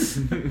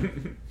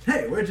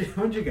 Hey,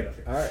 when'd you get up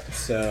here? All right,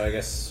 so I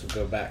guess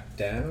we'll go back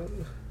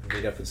down.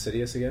 Meet up with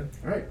Sidious again.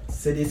 All right.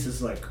 Sidious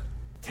is like,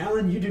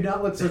 Talon, you do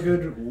not look so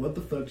good. What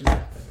the fuck just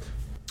happened?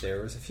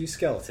 There was a few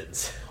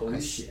skeletons.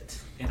 Holy shit.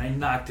 And I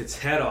knocked its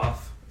head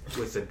off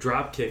with a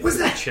drop kick Was to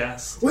the that-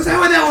 chest. Was that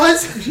what that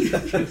was?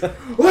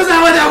 Was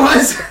that what that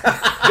was?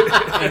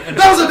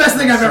 That was the best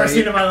thing I've ever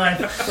seen in my life.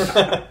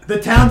 The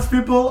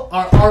townspeople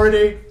are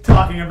already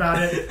talking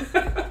about it.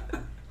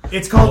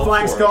 It's called All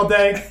Flying for it. Skull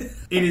Day.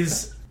 It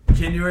is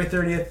January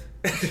 30th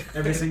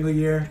every single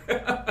year.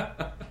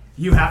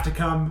 You have to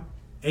come.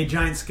 A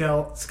giant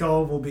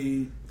skull will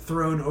be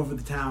thrown over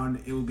the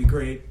town. It will be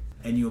great,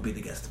 and you will be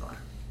the guest of honor.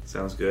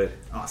 Sounds good.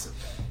 Awesome.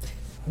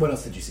 What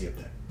else did you see up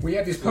there? We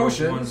have these One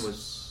potions.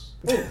 was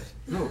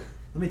Oh,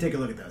 let me take a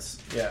look at those.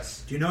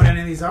 Yes. Do you know what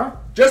any of these are?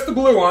 Just the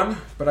blue one,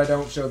 but I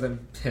don't show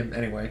them him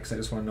anyway because I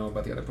just want to know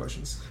about the other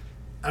potions.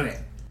 Okay,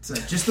 so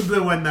just the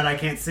blue one that I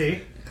can't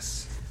see.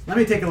 Yes. Let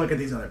me take a look at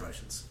these other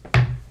potions.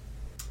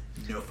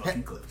 No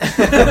fucking clue.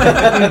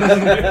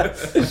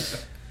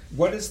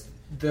 What is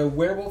the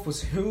werewolf?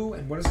 Was who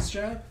and what is his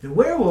job? The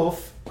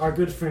werewolf, our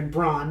good friend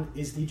Braun,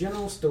 is the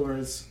general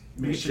store's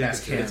We should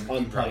ask him. It's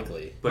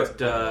unlikely.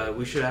 But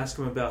we should ask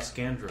him about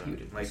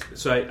Skandrone. Like,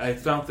 so I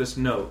found this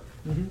note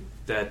Mhm.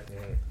 that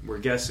we're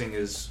guessing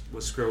was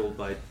scribbled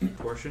by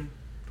Tarshin.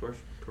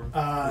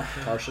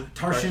 Tarshin?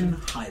 Tarshin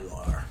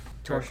Hylar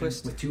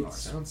Torquist. with 2 R's.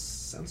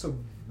 Sounds so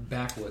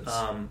backwards.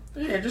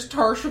 Yeah, just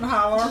Tarshin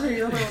Holler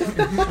here.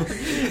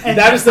 And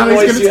That is the how he's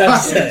voice gonna you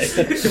have talk.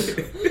 to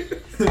say.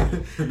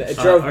 It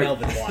drove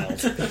Melvin wild.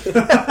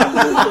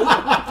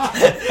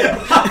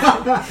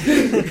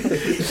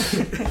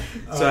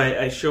 So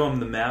I show him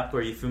the map.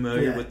 Are you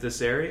familiar Yeah. with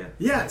this area?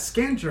 Yeah,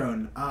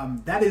 Skandrone.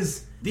 That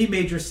is the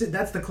major city.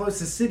 That's the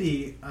closest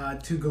city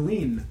to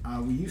Galeen.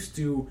 We used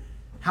to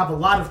have a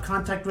lot of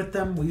contact with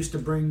them. We used to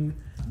bring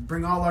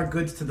all our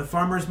goods to the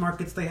farmers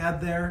markets they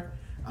had there.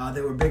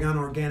 They were big on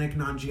organic,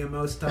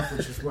 non-GMO stuff,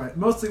 which is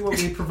mostly what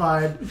we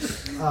provide.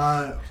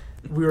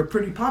 We were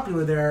pretty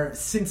popular there.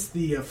 Since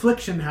the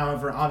affliction,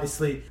 however,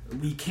 obviously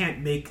we can't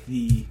make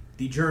the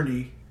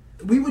journey.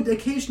 We would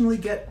occasionally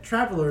get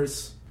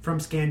travelers from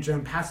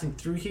Skandrone passing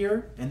through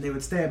here, and they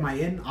would stay at my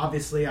inn.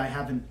 Obviously, I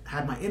haven't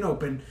had my inn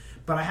open,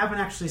 but I haven't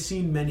actually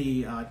seen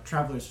many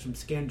travelers from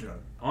Skandrone.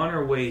 On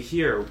our way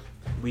here,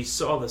 we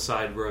saw the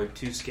side road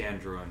to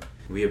Skandrone.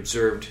 We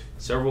observed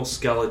several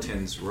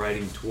skeletons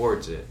riding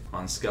towards it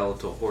on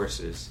skeletal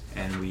horses,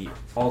 and we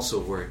also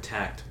were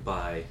attacked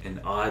by an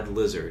odd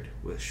lizard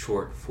with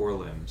short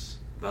forelimbs,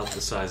 about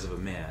the size of a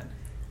man.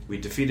 We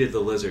defeated the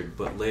lizard,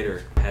 but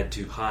later had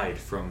to hide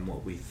from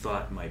what we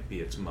thought might be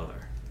its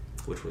mother,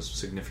 which was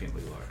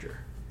significantly larger.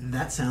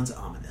 That sounds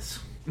ominous.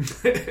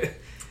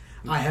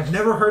 I have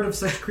never heard of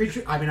such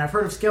creatures. I mean, I've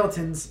heard of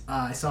skeletons.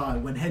 I saw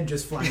one head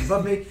just flying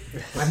above me.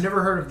 I've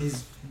never heard of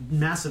these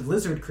massive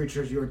lizard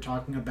creatures you were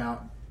talking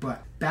about.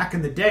 But back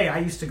in the day, I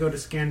used to go to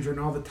Skandrone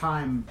all the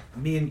time.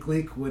 Me and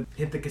Gleek would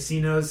hit the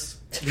casinos.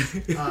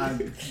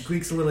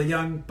 Gleek's a little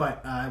young,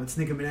 but I would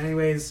sneak him in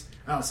anyways.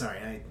 Oh,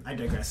 sorry, I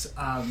digress.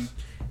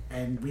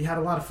 And we had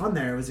a lot of fun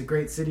there. It was a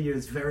great city.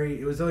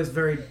 It was always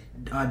very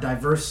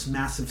diverse,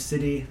 massive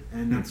city,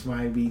 and that's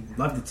why we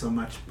loved it so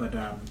much. But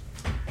I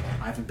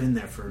haven't been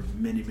there for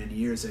many, many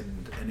years,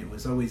 and it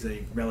was always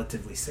a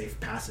relatively safe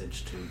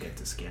passage to get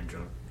to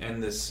Skandrone.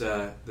 And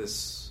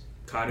this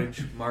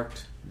cottage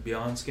marked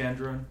beyond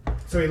Skandrone?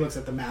 So he looks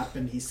at the map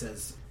and he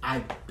says,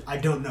 I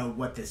don't know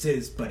what this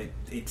is, but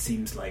it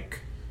seems like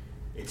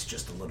it's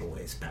just a little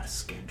ways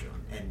past Skandrone,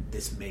 and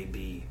this may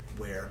be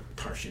where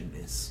Tarshin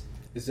is.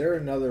 Is there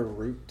another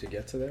route to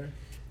get to there?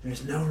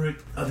 There's no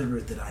other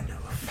route that I know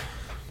of.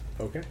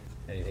 Okay.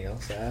 Anything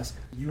else to ask?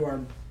 You are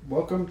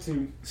welcome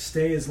to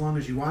stay as long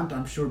as you want.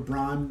 I'm sure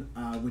Braun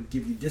would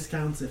give you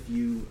discounts if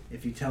you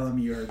tell him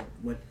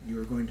what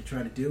you're going to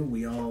try to do.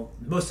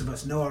 Most of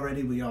us know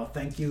already. We all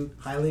thank you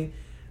highly.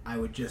 I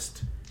would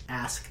just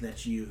ask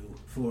that you,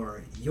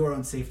 for your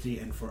own safety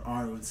and for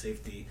our own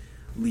safety,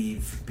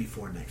 leave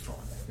before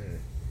nightfall.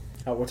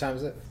 What time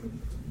is it?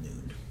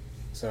 Noon.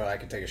 So I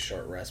can take a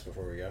short rest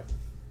before we go.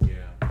 Yeah.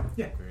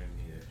 Yeah. We're gonna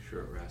need a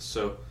short rest.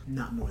 So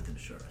Not more than a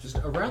short rest. Just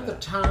around the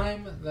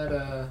time that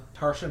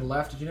Tarshin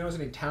left, did you notice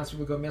any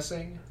townspeople go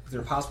missing? Is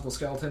there possible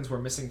skeletons were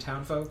missing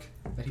townfolk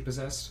that he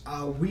possessed?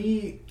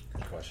 We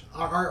Good question.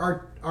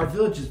 our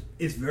village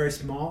is very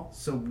small,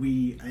 so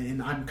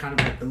I'm kind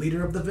of like the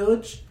leader of the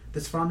village,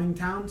 this farming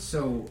town,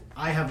 so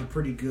I have a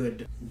pretty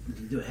good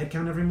do a head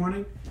count every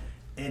morning,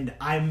 and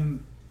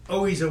I'm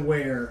always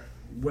aware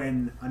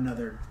when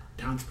another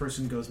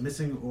townsperson goes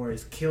missing or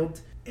is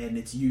killed, and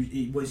it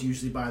was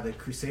usually by the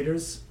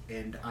Crusaders,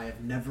 and I have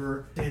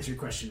never, to answer your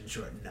question in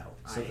short, no.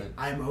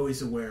 I'm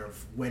always aware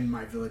of when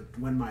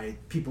my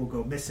people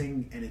go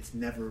missing, and it's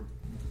never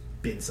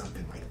been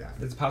something like that.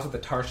 Is it possible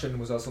that Tarshin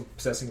was also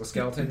possessing with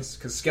skeletons?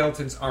 Because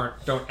skeletons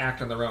don't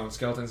act on their own.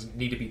 Skeletons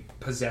need to be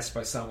possessed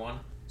by someone.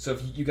 So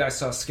if you guys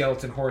saw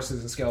skeleton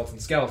horses and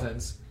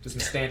skeletons, doesn't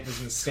stand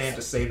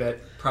to say that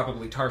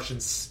probably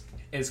Tarshin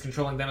is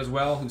controlling them as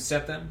well, who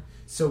set them?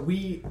 So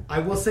I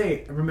will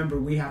say, remember,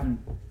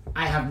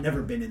 I have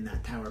never been in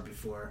that tower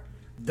before.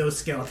 Those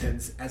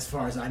skeletons, as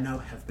far as I know,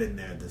 have been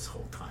there this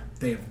whole time.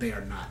 They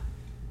are not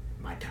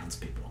my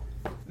townspeople.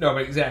 No,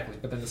 but exactly.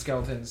 But then the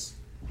skeletons,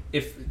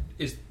 it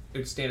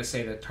would stand to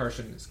say that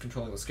Tarshin is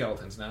controlling the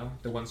skeletons now?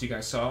 The ones you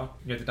guys saw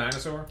near the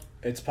dinosaur?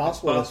 It's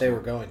possible that they were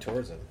going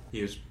towards him.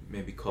 he was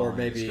maybe calling Or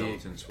maybe the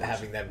skeletons.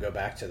 having them go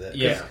back to the...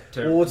 Yeah.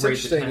 Well, what's raid the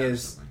interesting town or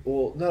is... something.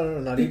 Well, no,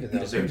 not even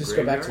that. Is there a Just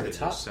go back to graveyard? the Is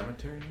there a top.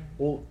 cemetery there?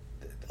 Well,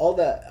 all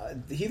that...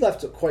 he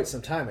left quite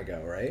some time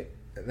ago, right?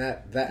 And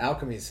that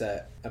alchemy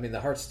set... I mean,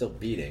 the heart's still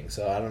beating,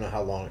 so I don't know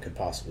how long it could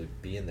possibly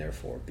be in there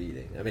for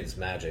beating. I mean, it's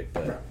magic,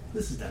 but... Bro,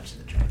 this is Dungeons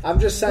and Dragons. I'm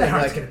just saying, The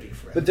heart's like... gonna beat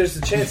forever. But there's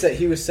a chance that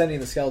he was sending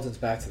the skeletons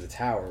back to the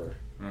tower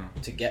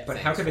to get But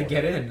things how could they for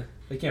get him. in?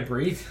 They can't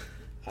breathe.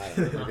 I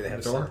don't know. Maybe they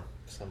have The door?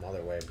 some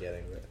other way of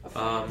getting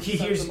it. He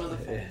hears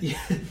Yeah.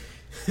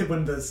 one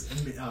of those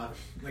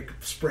like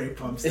spray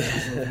pumps.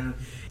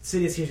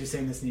 Sidious hears you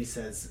saying this, and he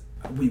says,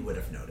 "We would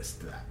have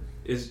noticed that."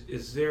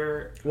 Is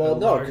there Well, a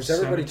no, large 'cause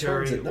everybody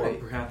cemetery turns at or night.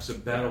 perhaps a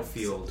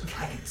battlefield?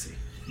 I can see.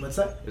 What's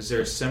that? Is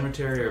there a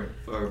cemetery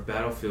or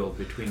battlefield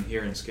between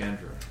here and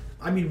Skandrone?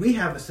 I mean, we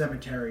have a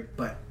cemetery,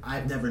 but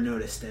I've never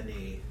noticed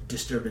any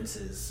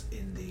disturbances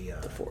in the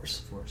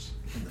Force.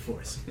 in the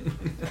force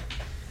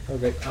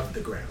Okay. of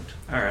the ground.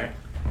 All right.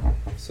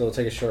 So we'll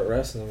take a short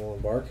rest and then we'll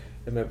embark.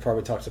 And then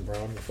probably talk to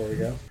Braun before we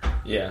go.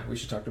 Yeah, we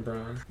should talk to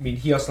Braun. I mean,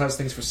 he also has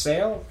things for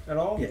sale at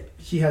all? Yeah,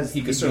 he has.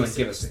 He could the certainly basic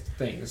give us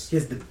thing. things. He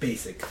has the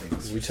basic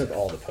things. We took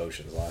all the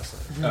potions last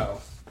time.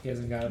 Oh, he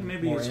hasn't got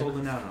Maybe more he's in.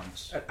 holding out on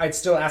us. I'd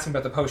still ask him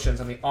about the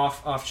potions. I mean,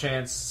 off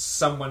chance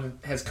someone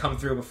has come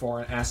through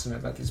before and asked him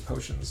about these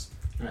potions.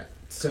 All right.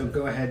 So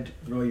go ahead,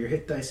 roll your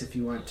hit dice if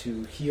you want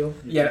to heal.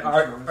 Yeah,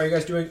 are you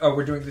guys doing... Oh,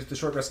 we're doing the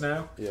short rest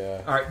now?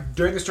 Yeah. Alright,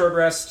 during the short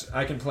rest,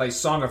 I can play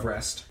Song of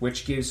Rest,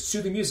 which gives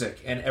soothing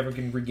music, and everyone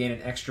can regain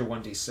an extra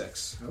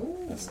 1d6. Oh,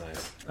 That's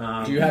nice.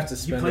 Do Do you have to you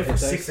spend play a for hit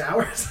 6 dice?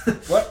 hours?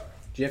 What?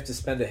 Do you have to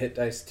spend a hit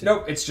dice to...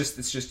 Nope, it's just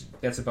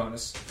that's a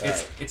bonus.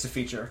 Alright. It's a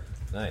feature.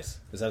 Nice.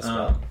 Is that a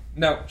spell?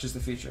 No, just a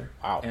feature.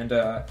 Wow. And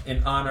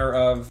in honor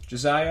of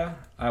Josiah,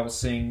 I will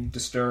sing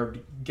Disturbed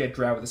Get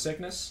Dry with a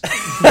Sickness. And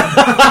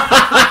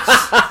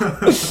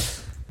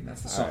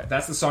that's the song. Alright.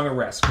 That's the Song of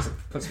Rest, because it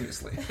puts me to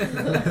sleep.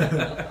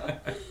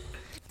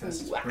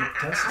 Test.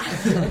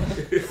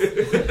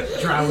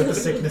 Drow with the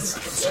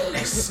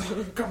sickness.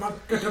 Come on,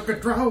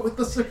 get drow with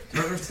the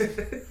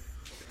sickness.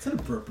 It's an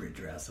appropriate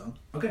drow song.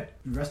 Okay,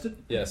 you rested?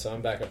 Yeah, so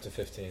I'm back up to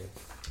 15.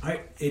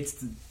 Alright,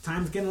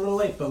 time's getting a little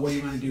late, but what do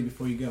you want to do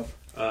before you go?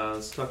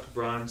 Let's talk to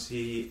Braun and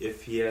see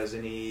if he has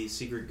any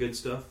secret good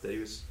stuff that he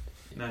was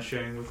not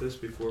sharing with us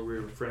before we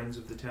were friends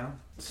of the town.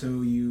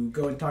 So you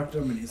go and talk to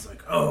him, and he's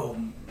like, "Oh,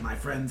 my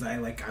friends, I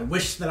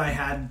wish that I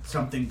had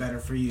something better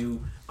for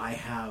you. I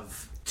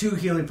have 2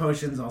 healing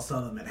potions. I'll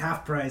sell them at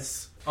half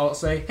price." I'll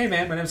say, hey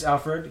man, my name's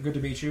Alfred. Good to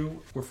meet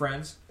you. We're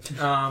friends.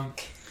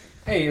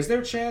 Hey, is there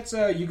a chance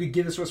you could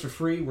give this to us for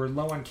free? We're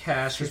low on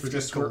cash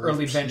because we're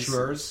early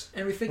venturers,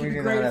 and we think it'd be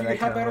do great not if have you that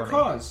could have kind better of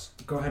money. cause.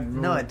 Go ahead and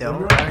roll. No, I roll don't.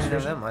 your I don't know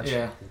that much.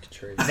 Yeah. We could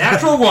trade.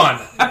 Natural 1!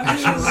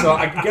 So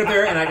I can get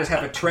there and I just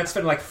have a Tourette's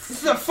fit like,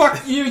 the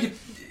fuck you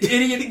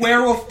idiot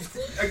werewolf!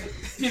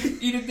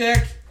 Eat a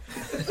dick!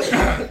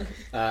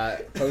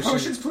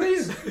 Potions,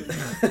 please!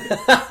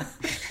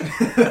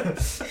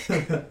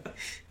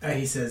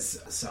 He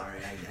says, "Sorry,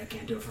 I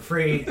can't do it for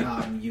free.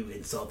 You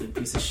insulting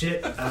piece of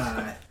shit.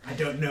 I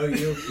don't know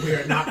you. We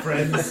are not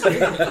friends." He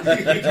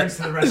turns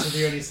to the rest of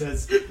you and he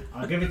says,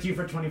 "I'll give it to you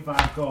for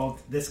 25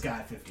 gold. This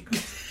guy, 50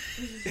 gold."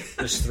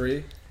 There's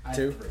 3? I have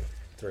 2? 3.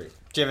 3.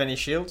 Do you have any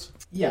shields?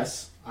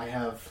 Yes, I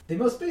have the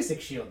most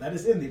basic shield that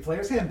is in the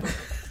player's handbook.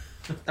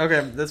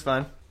 Okay, that's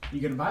fine. You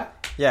gonna buy it?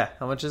 Yeah,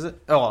 how much is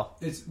it? Oh, well,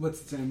 It's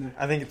what's the name there?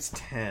 I think it's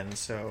 10,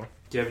 so...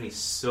 Do you have any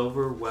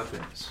silver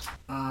weapons?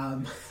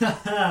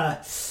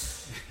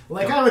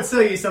 Like I would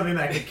sell you something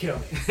that could kill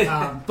me.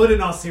 But in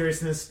all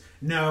seriousness,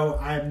 no,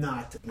 I'm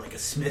not like a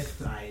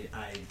smith. I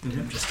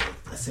am just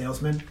a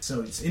salesman.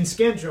 So it's in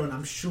Skandrone,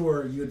 I'm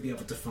sure you would be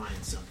able to find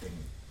something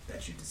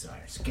that you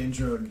desire.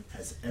 Skandrone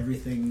has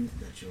everything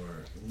that your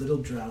little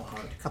drow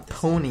heart A could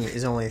pony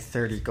is only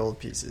 30 gold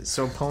pieces,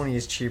 so a pony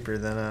is cheaper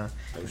than a...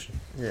 Ocean.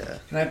 Yeah.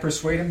 Can I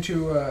persuade him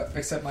to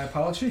accept my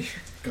apology?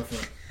 Go for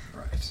it.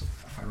 Alright.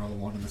 If I roll a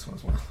 1 on this one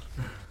as well.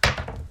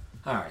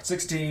 Alright,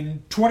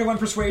 16. 21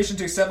 persuasion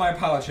to accept my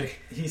apology.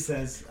 He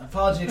says,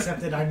 apology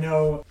accepted. I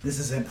know this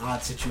is an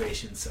odd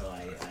situation, so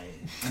I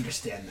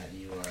understand that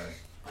you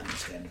are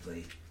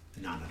understandably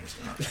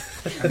non-understanding.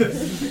 I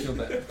feel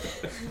better.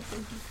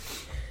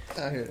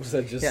 Was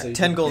that just Yeah, so you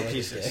 10 can gold damage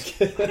pieces.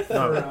 it?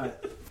 For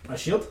a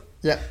shield?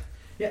 Yeah.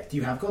 Yeah. Do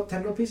you have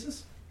 10 gold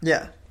pieces?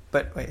 Yeah.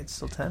 But wait, it's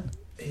still 10?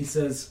 He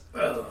says,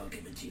 oh, I'll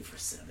give it to you for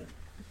 7.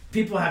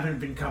 People haven't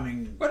been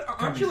coming. But aren't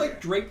coming you here. like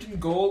draped in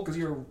gold because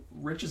you're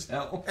rich as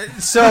hell?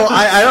 So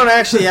I don't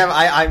actually have...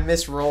 I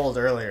misrolled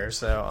earlier,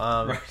 so...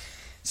 Right.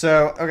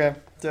 So, okay.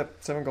 Yep,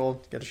 7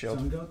 gold. Get a shield.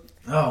 7 gold?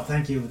 Oh,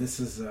 thank you. This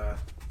is...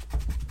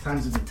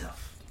 times have been tough.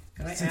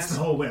 Can I Since ask?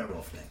 the whole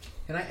werewolf thing.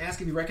 Can I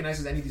ask if he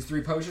recognizes any of these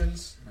 3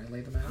 potions? Can I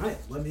lay them out? Alright,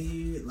 let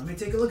me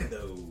take a look at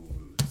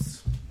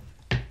those.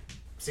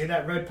 See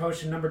that red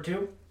potion number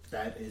 2?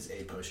 That is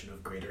a potion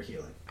of greater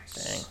healing.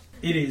 Dang.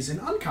 It is an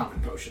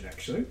uncommon potion,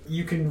 actually.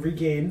 You can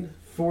regain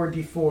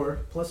 4d4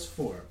 plus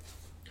 4.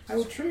 I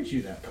will trade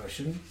you that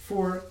potion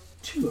for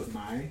 2 of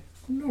my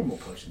normal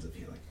potions of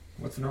healing.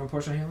 What's the normal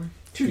potion of healing?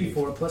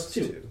 2d4 plus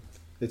 2.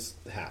 It's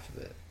half of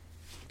it.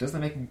 Does that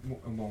make...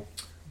 Well,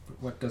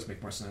 what does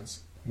make more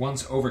sense?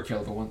 One's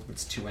overkill, the one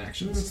that's 2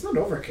 actions. It's not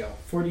overkill.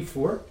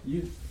 4d4,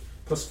 you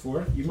plus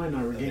 4, you might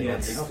not regain Yeah, that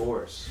it's health.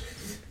 force.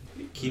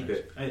 Keep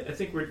it. I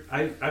think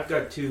I've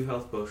got 2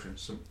 health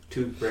potions,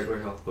 2 regular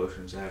health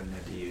potions I haven't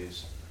had to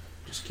use.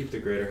 Just keep the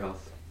greater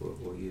health.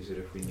 We'll use it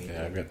if we need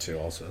Yeah, it. I've got 2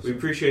 also. We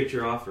appreciate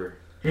your offer,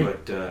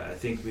 but I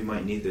think we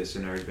might need this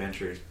in our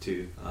adventure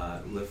to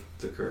lift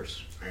the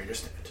curse. I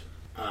understand.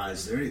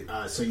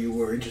 So you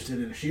were interested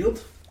in a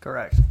shield?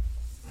 Correct.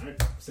 Alright,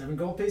 7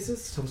 gold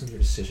pieces. It wasn't your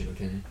decision,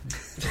 okay?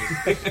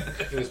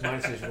 It was my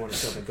decision more than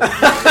something.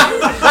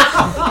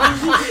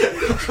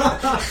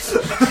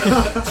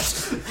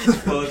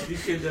 Well, if you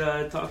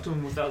could talk to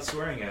him without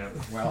swearing at him.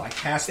 Well, I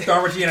cast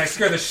authority and I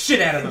scare the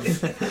shit out of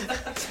him.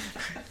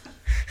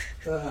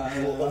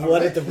 We'll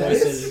edit the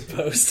voices in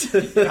post.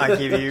 I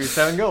give you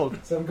 7 gold.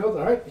 7 gold.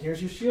 Alright,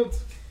 here's your shield.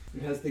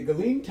 It has the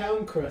Galeen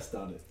Town crest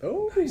on it.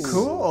 Oh,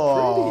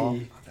 Cool.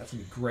 pretty. That's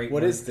gonna be great.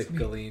 What one. is the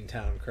Galeen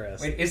Town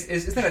crest? Wait,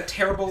 is that a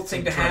terrible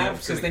thing to have?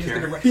 It's Because then he's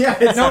gonna gonna... Yeah,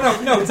 it's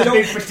No, it's a don't.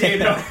 big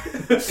potato.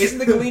 Isn't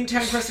the Galeen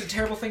Town Crest a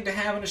terrible thing to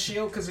have on a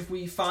shield? Because if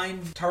we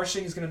find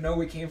Tarshin, he's going to know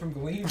we came from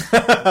Galeen.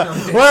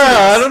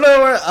 Well, I don't know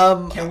where...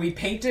 Can we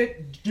paint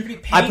it? Do you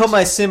paint? I put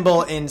my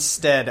symbol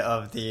instead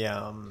of the...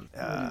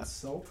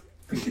 Salt,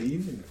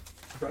 Galeen, and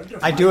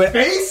I do it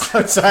face.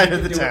 outside You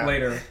of the can do it town.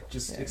 later.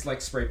 Just It's like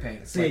spray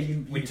paint. It's So yeah, like you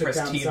when you took press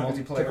down T in 7,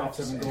 multiplayer. took off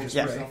 7 gold for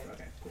Yeah. yourself.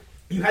 Okay, cool.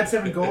 You had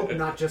 7 gold,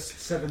 not just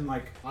 7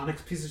 like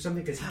onyx pieces or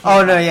something. Cause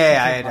Oh, no,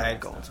 yeah, I had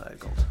gold. I had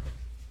gold.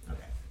 Okay.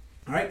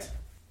 All right.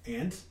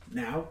 And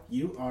now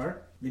you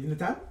are leaving the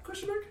town?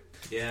 Question mark.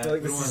 Yeah, I feel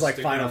like we this don't is wanna like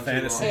stick Final around too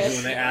Fantasy long.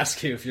 when they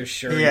ask you if you're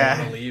sure Yeah.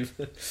 you want to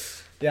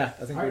leave. Yeah,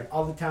 I think All right.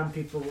 All the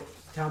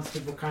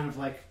townspeople kind of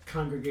like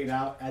congregate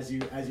out as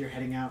you're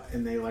heading out,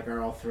 and they like are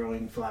all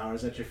throwing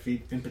flowers at your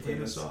feet and Play the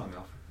potatoes. song,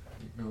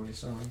 Alfred. No, any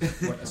song.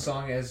 What, a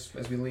song as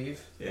we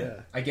leave?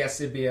 Yeah. I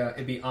guess it'd be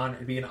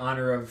in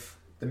honor of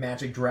the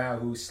magic drow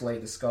who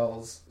slayed the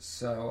skulls.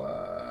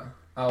 So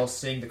I'll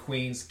sing the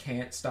Queen's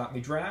 "Can't Stop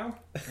Me" drow.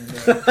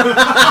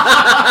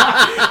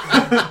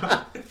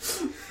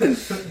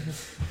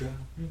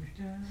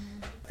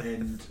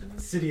 And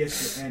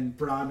Sidious and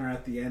Bronn are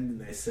at the end,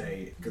 and they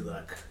say, "Good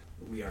luck.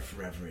 We are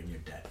forever in your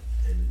debt."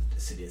 And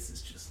Sidious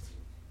is just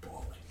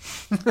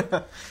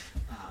bawling.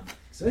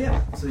 So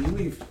yeah, so you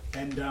leave,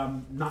 and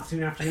not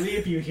soon after you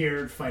leave, you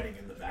hear fighting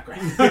in the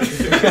background.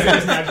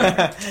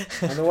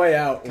 on the way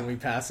out, when we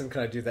pass him,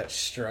 can I do that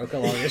stroke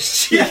along his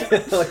cheek?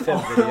 Like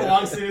that video.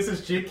 Along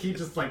Sidious's cheek, he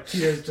just like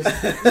tears just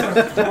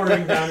start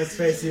pouring down his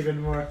face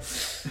even more.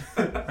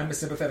 I'm a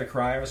sympathetic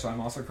crier, so I'm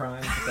also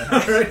crying.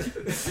 Alright.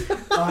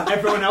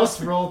 Everyone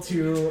else roll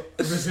to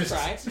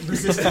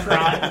resist a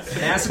cry.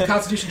 Massive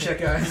Constitution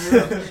check, guys.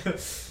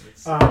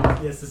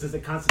 Yes, this is a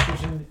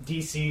Constitution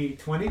DC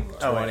 20.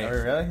 Oh, wait, are we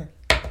really?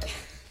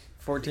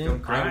 14? Don't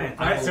cry.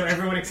 Alright, so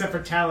everyone except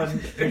for Talon,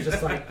 they're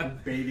just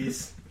like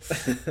babies.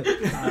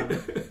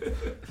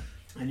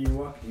 And you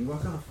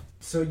walk off.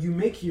 So you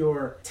make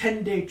your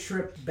 10-day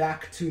trip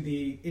back to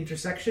the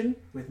intersection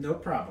with no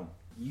problem.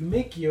 You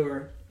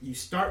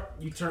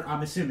turn,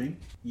 I'm assuming,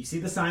 you see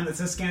the sign that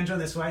says Skandrone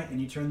this way,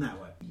 and you turn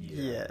that way.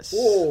 Yes.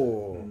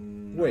 Whoa.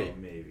 No, Wait,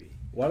 maybe.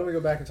 why don't we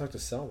go back and talk to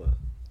Selma?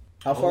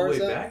 How All far the is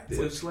way that? back? It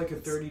was like a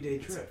 30-day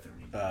trip.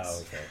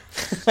 Oh,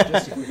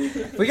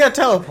 okay. We got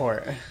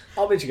teleport.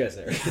 I'll meet you guys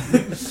there.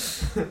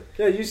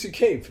 Yeah, use your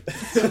cape.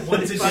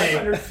 Once a day.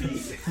 500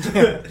 feet.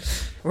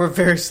 We're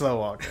very slow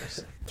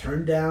walkers.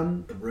 Turn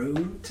down the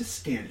road to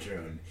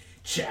Skandrone.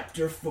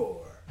 Chapter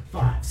 4.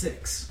 5,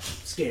 6.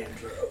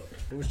 Skandrone.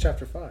 What was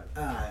chapter 5?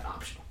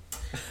 Optional.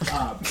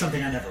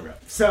 Something I never wrote.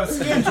 So,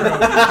 Skandrone,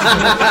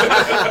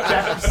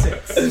 chapter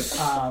 6.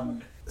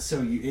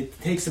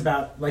 It takes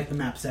about, like the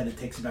map said, it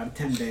takes about a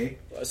 10-day.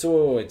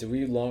 So wait, do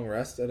we long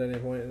rest at any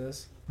point in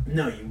this?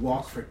 No, you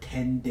walk for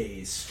 10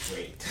 days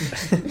straight.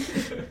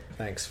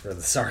 Thanks for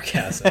the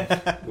sarcasm.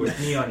 With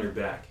me on your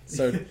back.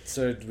 So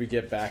do we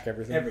get back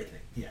everything? Everything.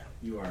 Yeah,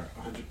 you are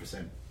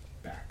 100%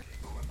 back.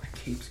 Oh, my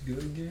cape's good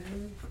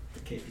again. The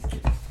cape is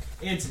good.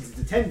 And since it's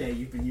a 10-day,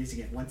 you've been using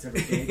it once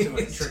every day to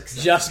like trick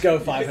stuff. Just go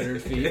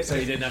 500 feet, so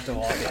you didn't have to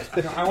walk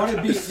it. No, I want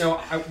to be... No,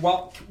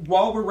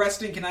 while we're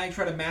resting, can I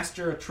try to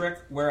master a trick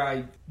where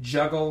I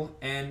juggle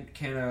and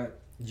can...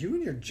 You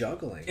and your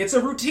juggling. It's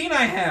a routine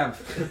I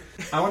have.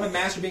 I want to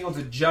master being able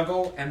to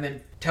juggle and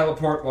then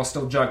teleport while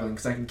still juggling,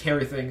 because I can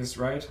carry things,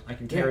 right? I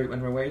can carry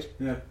under my weight.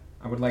 Yeah.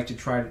 I would like to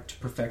try to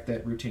perfect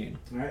that routine.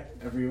 All right,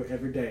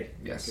 every day.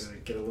 Yes.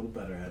 Get a little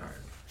better at it.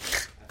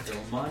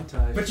 Film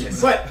montage. But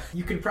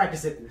you can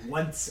practice it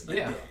once a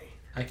day.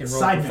 I can roll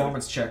Side note.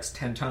 performance checks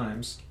 10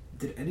 times.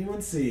 Did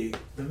anyone see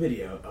the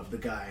video of the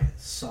guy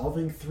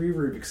solving 3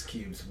 Rubik's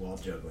Cubes while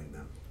juggling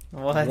them?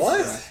 What?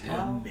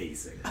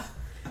 Amazing.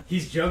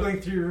 He's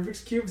juggling 3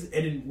 Rubik's Cubes,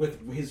 and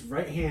with his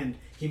right hand,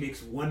 he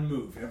makes one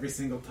move every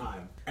single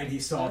time. And he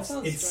solves,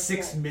 in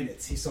 6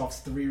 minutes, he solves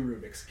 3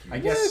 Rubik's Cubes. I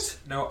guess...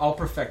 No, I'll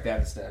perfect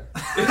that instead.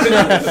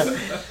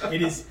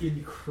 It is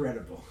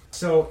incredible.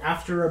 So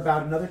after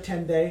about another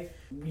 10-day,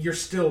 you're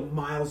still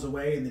miles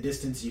away. In the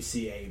distance, you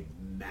see a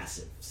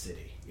massive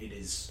city. It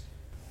is,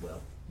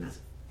 well,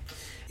 massive.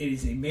 It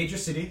is a major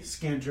city,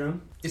 Skandrone.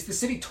 Is the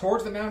city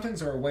towards the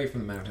mountains or away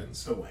from the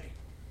mountains? Away.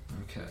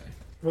 Okay.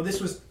 Well, this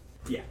was,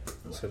 yeah.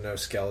 Away. So no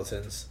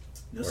skeletons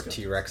No or skeletons.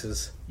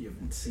 T-Rexes. You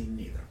haven't seen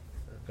neither.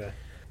 Okay.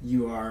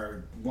 You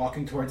are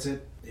walking towards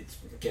it. It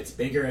gets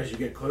bigger as you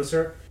get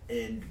closer.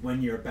 And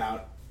when you're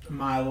about a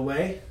mile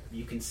away,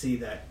 you can see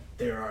that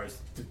there are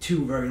the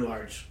 2 very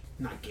large,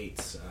 not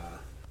gates,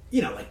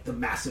 like the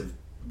massive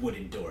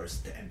wooden doors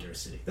to enter a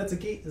city. That's a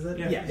gate? Is that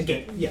a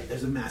gate. Yeah,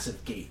 there's a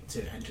massive gate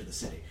to enter the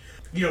city.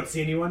 You don't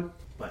see anyone,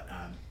 but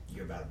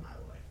you're about a mile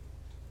away.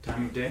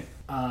 Time of day?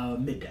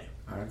 Midday.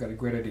 All right, I've got a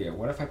great idea.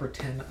 What if I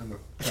pretend I'm a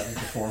traveling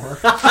performer?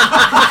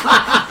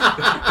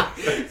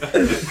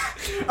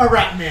 A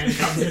rat man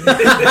comes in.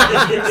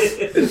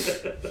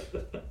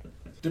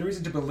 The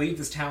reason to believe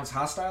this town's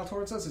hostile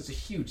towards us? It's a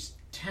huge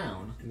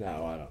town.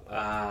 No, I don't.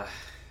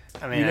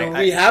 I mean,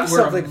 we have we're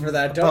something for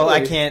that, don't well, we?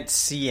 I can't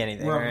see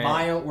anything. We're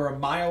right? a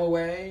mile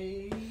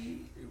away.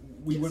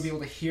 We wouldn't be able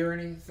to hear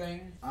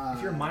anything.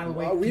 If you're a mile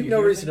away, Well, we can have you no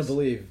hear reason to things?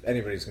 believe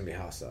anybody's going to be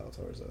hostile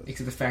towards us.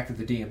 Except the fact that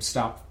the DM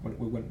stopped when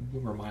we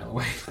were a mile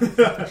away.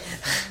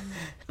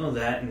 Oh,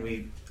 that, and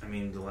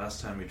the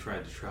last time we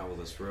tried to travel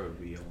this road,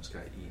 we almost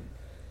got eaten.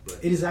 But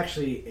It is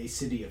actually a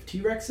city of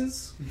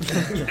T-Rexes.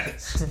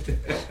 yes.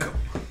 Welcome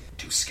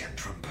to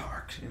Skandrone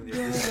Park. And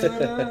there's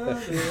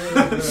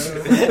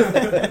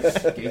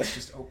Gates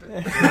just open.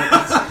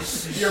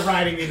 You're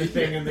riding in the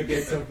thing and the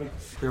gate's open.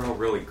 They're all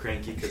really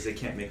cranky because they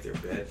can't make their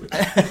bed.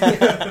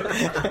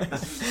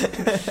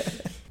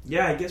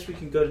 Yeah, I guess we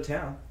can go to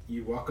town.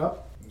 You walk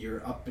up.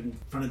 You're up in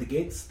front of the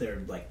gates.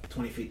 They're like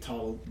 20 feet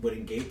tall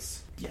wooden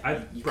gates. Yeah,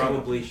 I you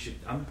probably should.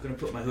 I'm going to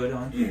put my hood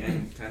on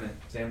and kind of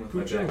stand with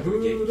my put your back to the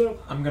hood gate.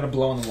 up. I'm gonna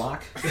blow on the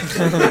lock. Just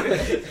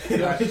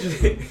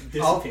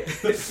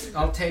disappear.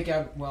 I'll take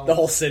out The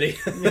whole city.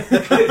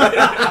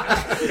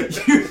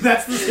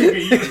 That's the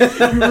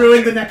secret. You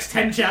ruined the next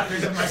 10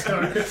 chapters of my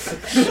story.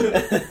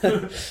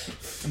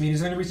 I mean,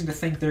 is there any reason to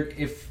think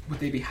would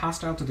they be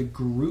hostile to the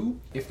group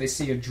if they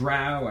see a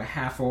drow, a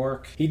half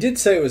orc? He did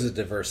say it was a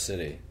diverse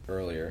city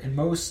earlier. And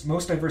most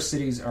diverse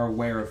cities are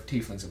aware of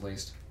tieflings, at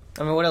least.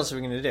 I mean, what else are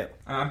we going to do?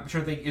 I'm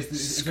trying to think.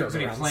 Is there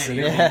any around the plan?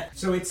 city. here? Yeah.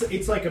 So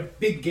it's like a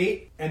big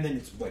gate, and then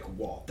it's like a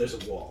wall. There's a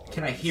wall.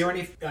 Can I hear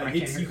any?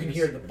 You can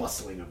hear the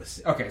bustling of a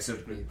city. Okay, so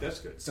That's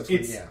good. so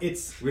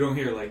It's We don't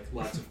hear like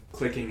lots of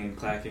clicking and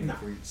clacking No.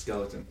 from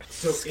skeleton.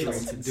 so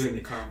it's Doing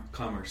the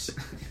commerce.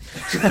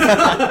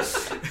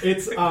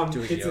 it's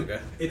Doing it's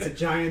yoga. it's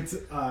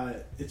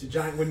a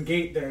giant wooden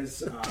gate.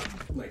 There's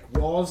like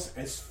walls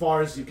as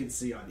far as you can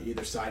see on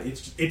either side.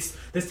 It's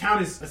this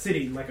town is a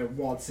city, like a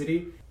walled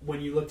city. When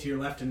you look to your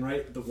left and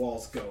right, the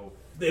walls go.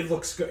 It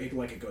looks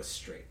like it goes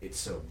straight. It's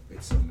so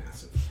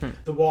massive.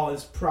 The wall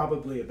is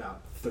probably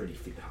about 30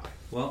 feet high.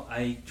 Well,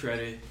 I try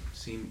to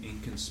seem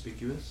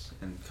inconspicuous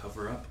and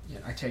cover up. yeah,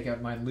 I take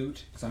out my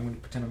loot because I'm going to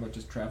pretend I'm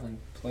just traveling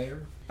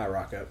player. I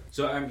rock up.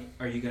 So,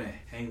 are you going to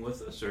hang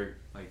with us or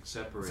like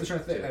separate? So try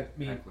to think, to I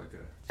mean- act like a.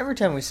 Every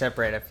time we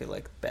separate, I feel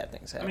like bad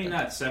things I happen. mean,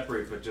 not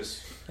separate, but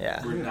just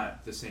Yeah. we're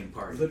not the same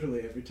party.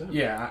 Literally every time.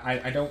 Yeah,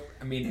 I don't.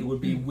 I mean, it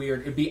would be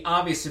weird. It'd be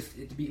obvious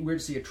it'd be weird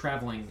to see a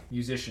traveling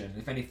musician.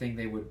 If anything,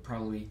 they would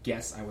probably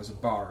guess I was a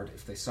bard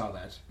if they saw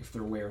that. If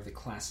they're aware of the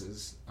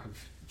classes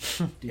of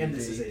D&D. And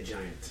this is a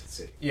giant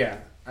city. Yeah.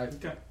 I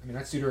Okay. mean,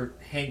 I'd sooner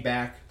hang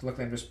back to look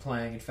like I'm just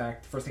playing. In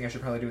fact, the first thing I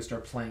should probably do is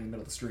start playing in the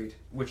middle of the street,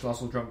 which will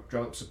also drum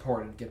up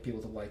support and get people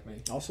to like me.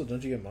 Also,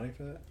 don't you get money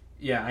for that?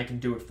 Yeah, I can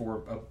do it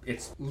for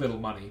it's little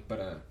money,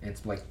 but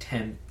it's like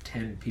 10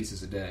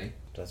 pieces a day.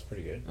 That's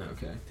pretty good.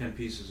 Okay. 10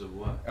 pieces of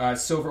what?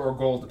 Silver or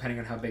gold, depending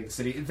on how big the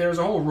city. There's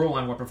a whole rule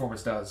on what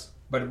performance does,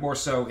 but more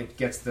so it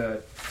gets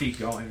the feet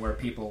going where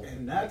people.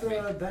 And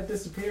that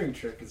disappearing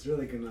trick is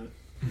really gonna.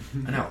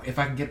 I know, if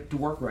I can get it to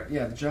work right.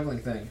 Yeah, the juggling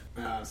thing.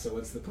 So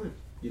what's the plan?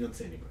 You don't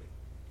say anybody.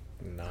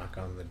 Knock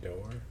on the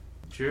door.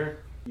 Sure.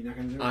 You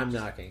knocking on the door? I'm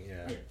knocking.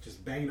 Yeah. Okay,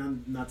 just banging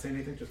on, not saying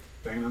anything, just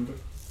banging on the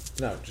door.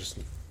 No, just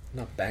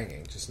not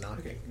banging, just knocking.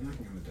 Okay, you're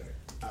knocking on the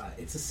door.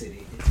 It's a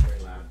city. It's very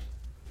loud.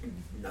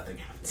 Nothing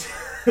happens.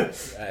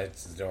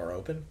 Is the door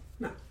open?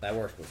 No. That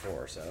worked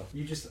before, so.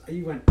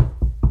 You went.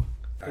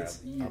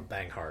 I'll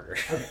bang harder.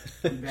 Okay,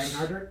 you bang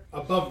harder.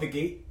 Above the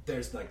gate,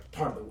 there's like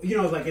part of the,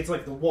 like it's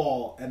like the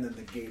wall, and then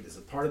the gate is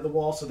a part of the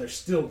wall. So there's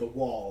still the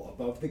wall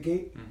above the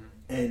gate,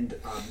 and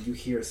you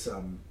hear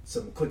some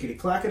clickety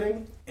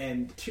clacketing,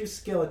 and two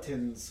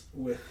skeletons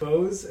with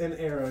bows and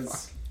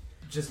arrows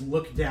just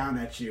look down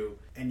at you,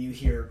 and you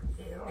hear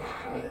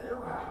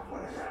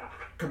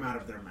come out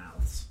of their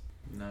mouths.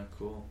 Not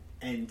cool.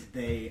 And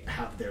they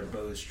have their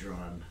bows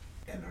drawn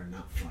and are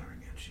not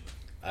firing at you.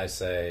 I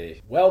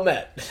say, well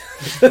met.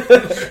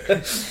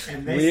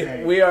 And they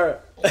say, we are.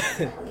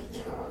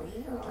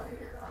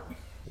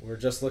 We're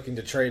just looking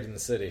to trade in the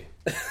city.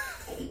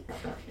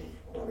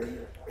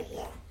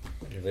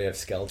 Do they have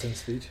skeleton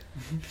speech?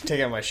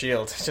 Take out my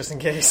shield, just in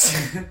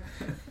case.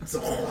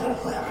 so,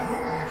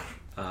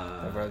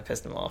 I've already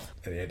pissed him off.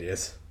 Any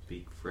ideas?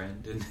 Speak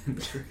friend and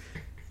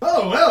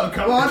oh well,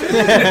 come on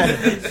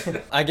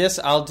in. I guess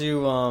I'll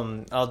do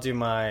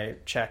my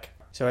check.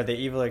 So are they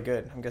evil or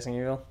good? I'm guessing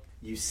evil.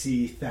 You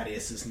see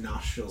Thaddeus's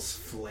nostrils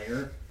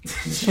flare.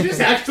 Did you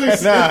just actually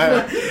say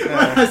that?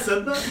 When I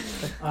said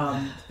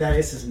that?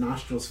 Thaddeus's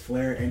nostrils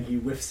flare, and he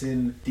whiffs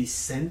in the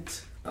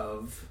scent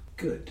of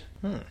good.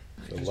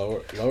 So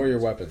lower your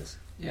weapons.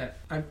 Yeah,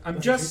 I'm What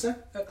just. did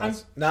you say? I'm,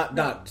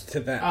 Not to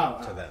them.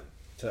 Oh, to them.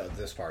 To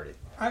this party.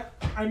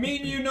 I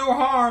mean you no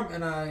harm,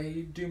 and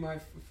I do my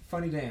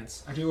funny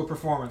dance. I do a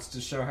performance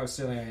to show how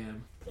silly I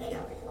am.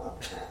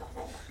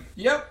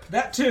 Yep,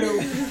 that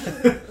too.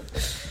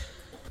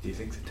 Do you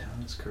think the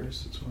town is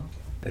cursed as well?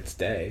 It's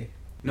day.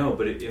 No,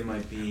 but it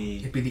might be...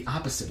 It'd be the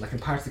opposite, like in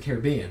Pirates of the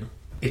Caribbean.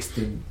 It's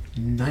the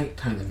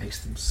nighttime that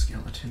makes them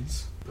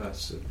skeletons.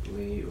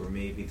 Possibly, or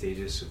maybe they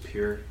just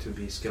appear to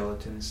be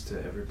skeletons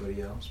to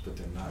everybody else, but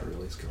they're not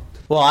really skeletons.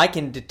 Well, I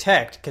can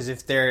detect, because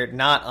if they're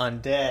not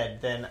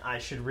undead, then I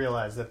should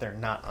realize that they're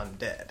not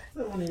undead. Is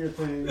that one of your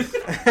things?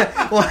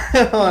 Well,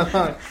 hold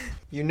on.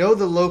 You know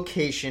the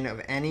location of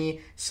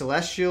any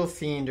celestial,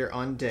 fiend, or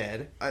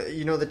undead.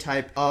 You know the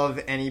type of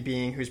any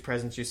being whose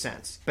presence you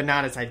sense, but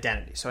not its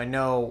identity. So I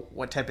know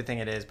what type of thing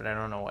it is, but I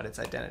don't know what its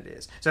identity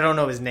is. So I don't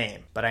know his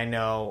name, but I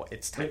know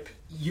its type.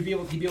 He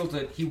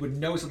would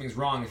know something's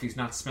wrong if he's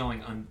not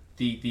smelling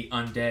the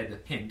undead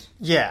hint.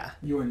 Yeah.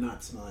 You are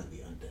not smelling the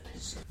undead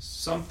hint.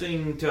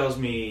 Something tells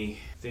me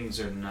things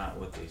are not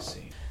what they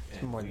seem.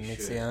 And More than we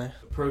meets should the eye.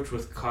 approach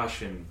with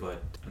caution,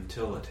 but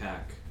until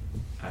attack,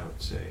 I would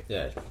say.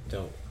 Yeah,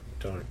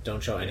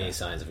 don't show any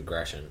signs of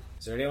aggression.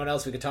 Is there anyone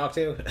else we could talk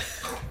to?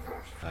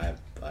 I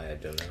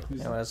don't know.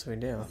 Yeah, what else do we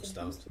do? I'm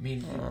stumped. I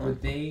mean,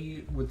 would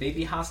they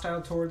be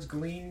hostile towards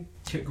Galeen?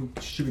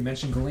 Should we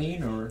mention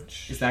Galeen, or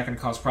is that going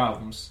to cause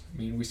problems? I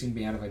mean, we seem to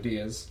be out of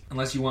ideas.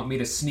 Unless you want me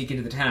to sneak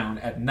into the town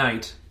at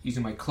night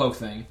using my cloak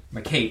thing,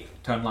 my cape,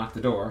 to unlock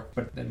the door,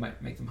 but that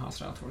might make them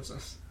hostile towards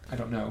us. I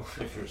don't know.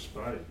 If you're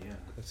spotted, yeah.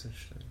 That's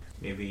interesting.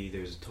 Maybe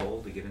there's a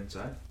toll to get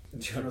inside.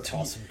 You want to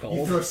toss some You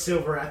gold? throw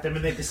silver at them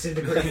and they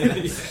disintegrate.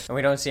 And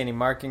we don't see any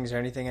markings or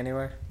anything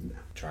anywhere?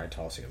 Try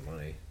tossing him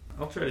money.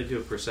 I'll try to do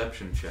a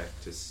perception check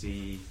to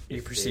see You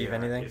if perceive they are-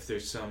 anything? If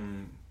there's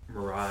some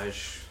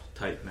mirage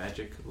type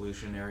magic,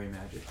 illusionary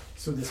magic.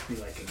 So this would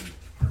be like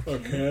an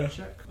arcana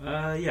check?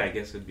 Yeah, I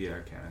guess it'd be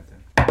Arcana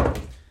then.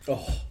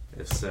 Oh,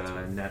 It's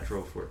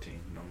natural 14,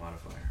 no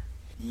modifier.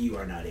 You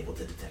are not able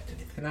to detect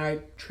anything. Can I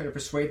try to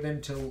persuade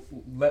them to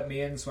let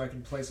me in so I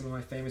can play some of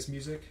my famous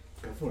music?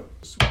 Go for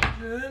it.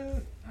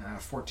 Persuasion.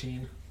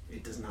 14.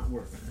 It does not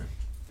work.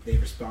 They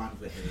respond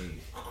with a...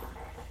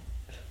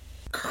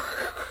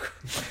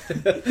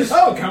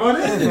 Oh, come on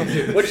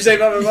in! what'd you say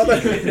about my mother?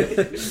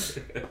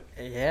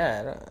 Yeah,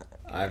 I don't...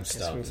 I'm Guess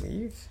stumped. we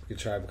leave. We could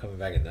try coming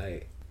back at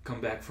night. Come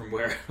back from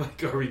where?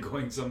 Like, are we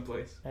going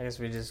someplace? I guess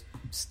we just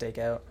stake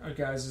out. Alright,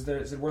 guys, is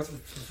it worth it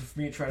for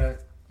me to try to...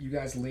 You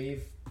guys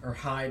leave or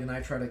hide and I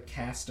try to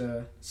cast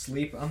a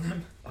sleep on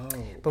them? Oh,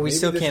 But we maybe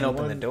still there's can't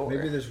open the door.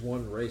 Maybe there's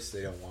one race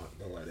they don't want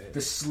to let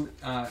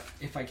in.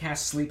 If I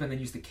cast sleep and then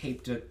use the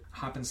cape to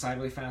hop inside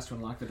really fast to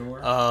unlock the door?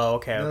 Oh,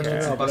 okay, No,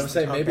 okay. but I'm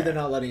saying maybe Okay. they're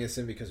not letting us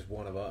in because of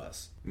one of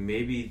us.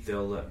 Maybe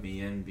they'll let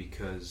me in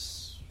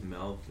because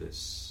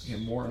Melvis... Yeah,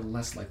 more or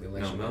less likely.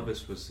 Let No, you in.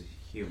 Melvis was a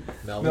human.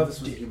 No,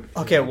 this was human.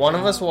 Okay, one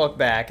of us walk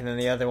back, and then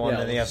the other one,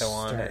 Yeah, and the we'll other just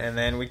one, start. and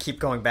then we keep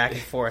going back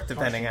and forth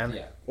depending on...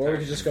 Yeah. Or we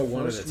could just go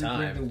one at First a we bring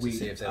time the to wheat,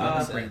 see if they then let we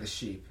us bring in. the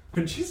sheep.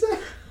 What'd she say?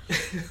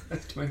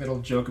 Doing that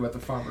old joke about the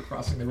farmer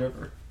crossing the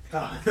river.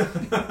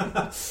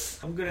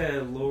 I'm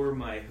gonna lower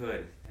my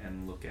hood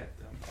and look at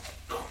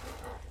them.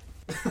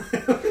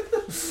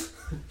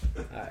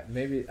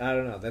 Maybe I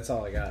don't know. That's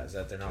all I got is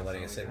that they're not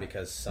letting us in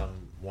because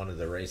one of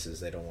the races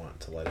they don't want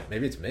to let it.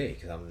 Maybe it's me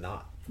because I'm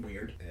not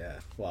Weird. Yeah.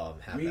 Well,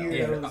 I'm happy. Weird.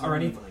 Yeah, Those are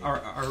any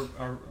are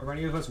are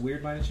any of us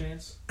weird by any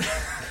chance?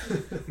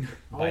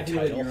 By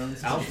title. Your own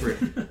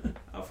Alfred.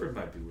 Alfred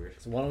might be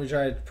weird. So why don't we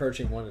try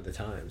approaching one at a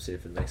time, see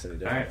if it makes any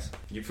difference? Alright,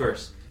 you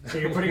first. So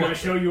you're putting on a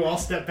show. You all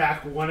step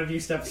back. One of you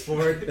steps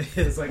forward.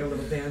 It's like a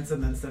little dance,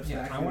 and then steps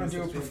Yeah, back. I want to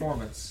do a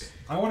performance.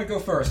 I want to go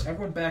first.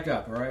 Everyone back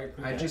up, all right?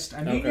 I mean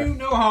Okay. you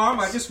no harm.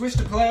 I just wish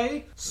to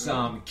play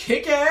some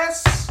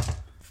kick-ass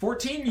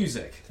 14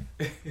 music.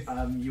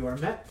 You are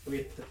met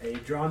with a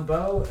drawn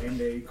bow and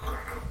a.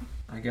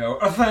 I go,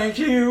 thank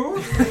you.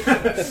 And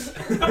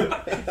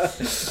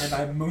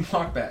I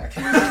moonwalk back.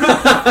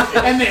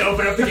 And they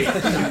open up the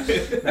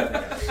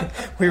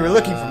gate. We were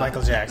looking for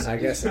Michael Jackson. I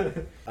guess.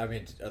 I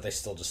mean, are they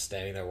still just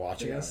standing there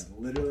watching us?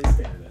 Literally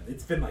standing there.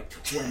 It's been like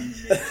 20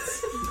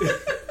 minutes.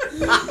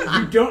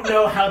 You don't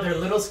know how their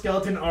little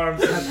skeleton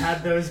arms have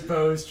had those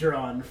bows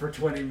drawn for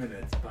 20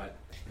 minutes, but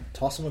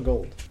Toss them a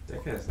gold.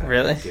 That guy's not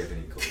Really? gonna give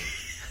any gold.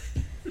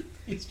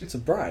 It's a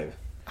bribe.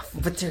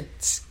 But they're,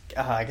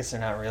 I guess they're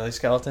not really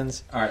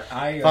skeletons. All right,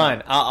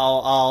 Fine,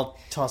 I'll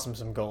toss them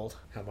some gold.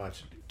 How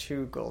much?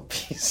 2 gold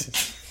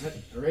pieces.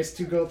 erase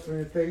 2 gold from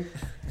your thing.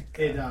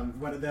 It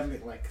one of them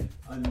it like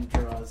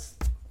undraws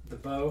the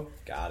bow.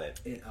 Got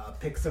it. It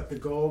picks up the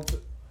gold,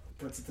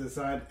 puts it to the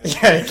side. And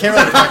Yeah, I can't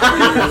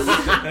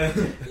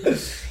really.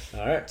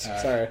 All right.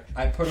 Sorry.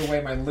 I put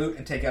away my loot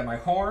and take out my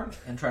horn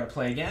and try to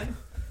play again.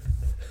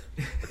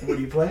 What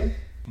are you playing?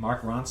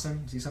 Mark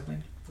Ronson, see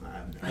something?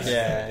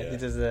 Yeah, he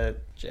does that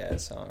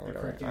jazz song or The whatever.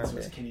 correct answer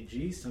was R&B. Kenny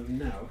G, so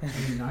no,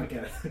 you do not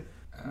get it.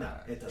 No,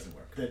 it doesn't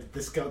work.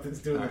 The skeletons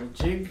do a little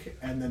jig,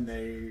 and then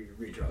they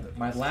redraw them.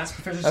 My last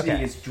proficiency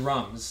Okay. is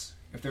drums.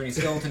 If there are any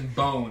skeleton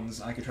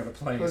bones, I could try to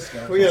play a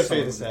skeleton. We gotta solo.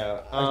 figure this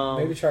out.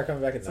 Maybe try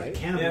coming back at It's like night.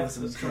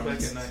 cannibalism. Let's come back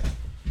drums. at night.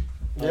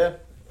 Yeah,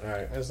 All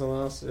right. there's nothing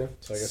else to do.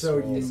 So I guess So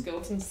we'll, you- Do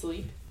skeletons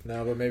sleep?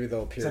 no, but maybe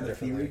they'll Is appear that a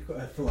differently. theory,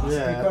 a philosophy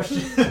Yeah.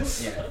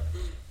 question? Yeah.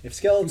 If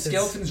skeletons,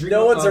 Skeletons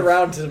no one's of-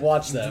 around to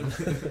watch them.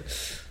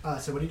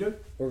 So what are you doing?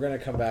 We're gonna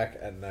come back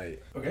at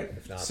night. Okay.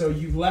 If not, So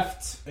you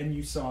left and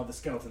you saw the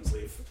skeletons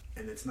leave,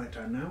 and it's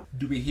nighttime now.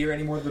 Do we hear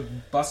any more of the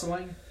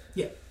bustling?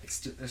 Yeah.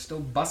 There's still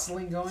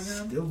bustling going on?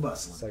 Still it's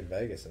bustling. like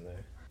Vegas in there.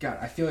 God,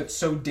 I feel it's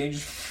so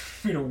dangerous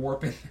for me to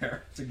warp in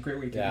there. It's a great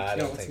way to Yeah, I get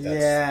don't killed. think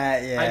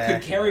that's. Yeah.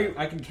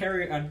 I can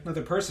carry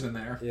another person in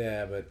there.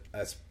 Yeah, but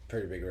that's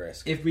pretty big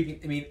risk. If we can,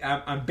 I mean,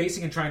 I'm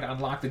basing and trying to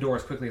unlock the door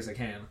as quickly as I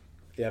can.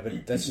 Yeah,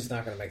 but that's just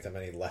not gonna make them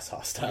any less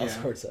hostile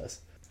Yeah. towards us.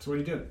 So what are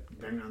you doing?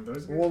 Banging on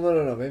those? Well,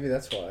 no. Maybe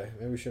that's why.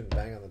 Maybe we shouldn't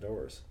bang on the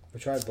doors. We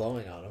tried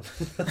blowing on them,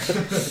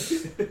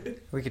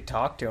 We could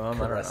talk to him. I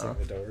don't caressing know.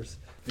 the doors.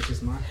 They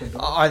just knock the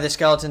door. Are the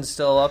skeletons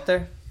still up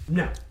there?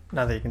 No.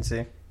 Not that you can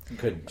see.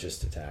 Could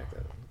just attack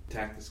them.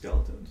 Attack the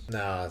skeletons.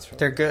 No, that's probably.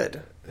 They're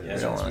good. Yeah, We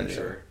that's don't for wanna do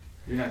sure.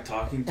 You're not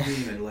talking to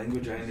me in a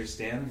language I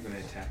understand. I'm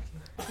going to attack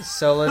you.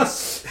 So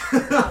let's.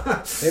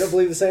 They don't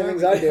believe the same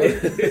things I do.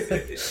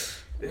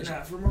 They're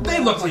not from They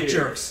around look like here.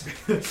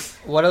 jerks.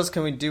 What else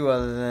can we do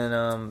other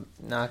than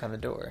knock on the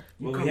door?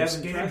 Well, You we come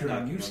haven't tried Skandrone,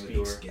 knocking you on the speak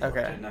door Skandrone.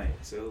 Okay. at night,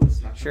 so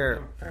let's knock Sure.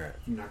 on the door. All right.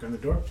 You knock on the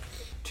door.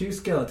 2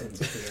 skeletons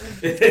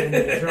appear and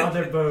they draw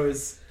their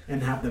bows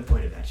and have them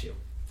pointed at you.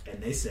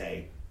 And they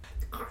say,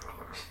 I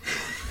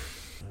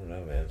don't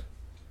know, man.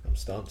 I'm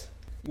stumped.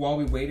 While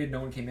we waited, no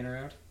one came in or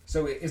out.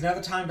 So is now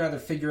the time to either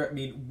figure out? I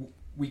mean,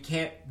 we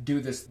can't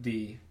do this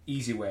the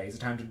easy way. Is it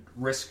time to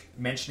risk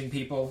mentioning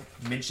people,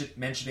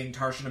 mentioning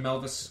Tarshin and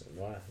Melvis,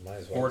 Why? Might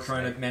as well. or just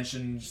trying name- to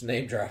mention? just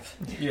name drop.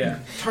 Yeah.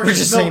 We're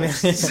just saying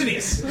Melvus, that.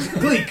 Sidious,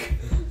 Gleek,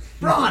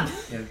 Braun.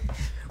 Yeah.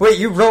 Wait,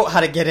 you wrote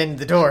how to get into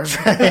the doors,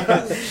 right?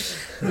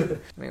 I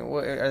mean,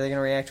 what, are they going to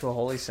react to a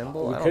holy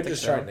symbol? We I don't could think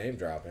just so. try name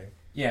dropping.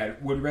 Yeah,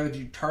 would we rather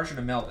do Tarshin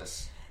or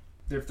Melvis?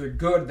 If they're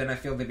good, then I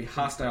feel they'd be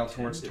hostile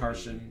towards Pretend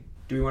to be. Tarshin.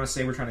 Do we want to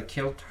say we're trying to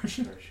kill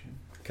Tarshin?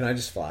 Can I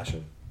just flash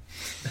him?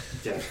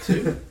 Yeah,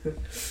 too.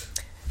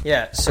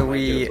 Yeah, so Might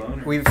we get a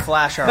boner. we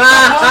flash our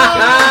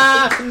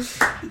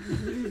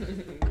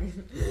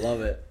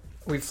Love it.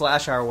 we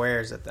flash our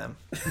wares at them.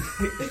 Take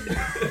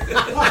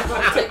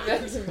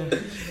that to me.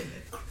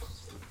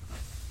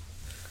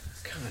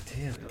 God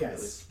damn.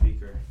 Guys.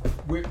 Speaker.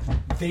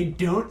 They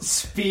don't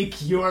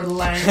speak your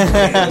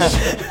language.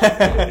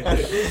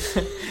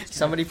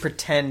 Somebody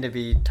pretend to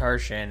be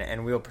Tarshin,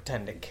 and we'll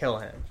pretend to kill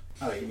him.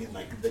 Oh, you mean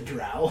like the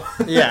drow?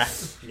 Yeah.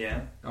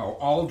 Yeah. Oh,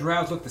 all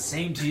drows look the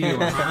same to you.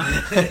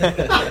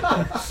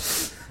 Huh?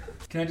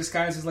 Can I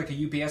disguise as like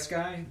a UPS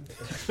guy?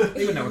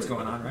 They would know what's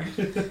going on, right?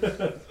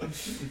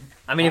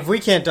 I mean, if we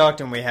can't talk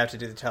to him, we have to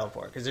do the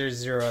teleport because there's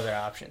 0 other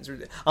options,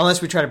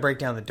 unless we try to break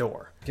down the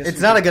door. Guess It's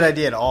we not could- a good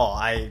idea at all.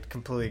 I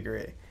completely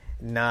agree.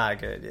 Not a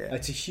good idea.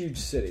 It's a huge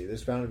city.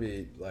 There's bound to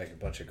be like a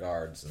bunch of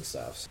guards and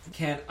stuff.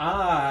 Can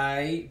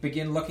I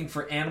begin looking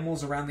for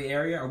animals around the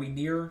area? Are we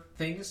near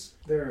things?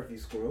 There are a few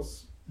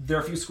squirrels. There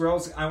are a few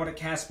squirrels. I want to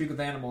cast Speak with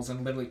Animals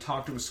and literally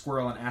talk to a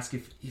squirrel and ask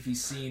if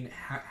he's seen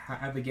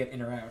how they get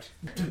in or out.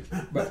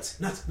 But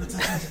Nuts,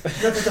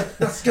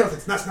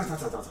 skeletons, nuts.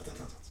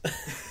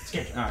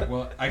 alright,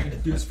 well, I can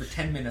do this for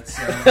 10 minutes.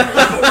 So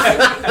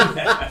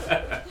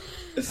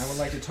I would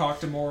like to talk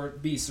to more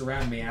beasts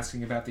around me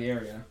asking about the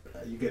area.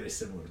 You get a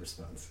similar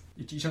response.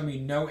 You're telling me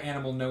no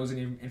animal knows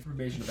any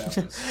information about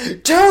this?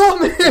 Tell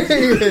me!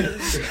 They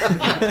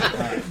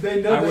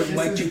know I that would this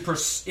like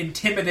is, to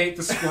intimidate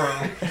the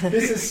squirrel.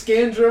 this is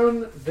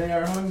Skandrone. They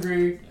are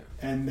hungry,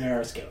 and there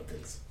are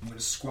skeletons. I'm going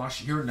to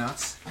squash your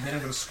nuts, and then I'm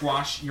going to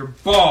squash your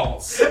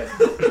balls.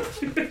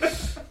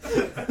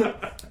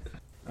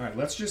 Alright,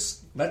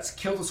 let's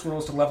kill the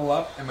squirrels to level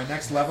up, and my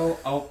next level,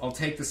 I'll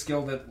take the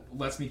skill that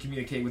lets me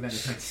communicate with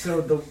anything.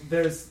 So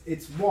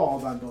it's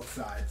walled on both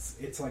sides.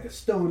 It's like a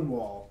stone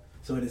wall,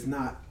 so it is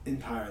not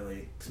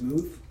entirely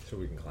smooth. So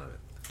we can climb it.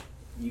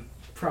 You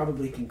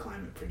probably can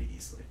climb it pretty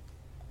easily.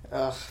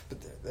 Ugh,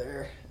 but they're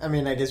there. I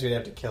mean, I guess we'd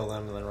have to kill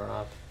them and then run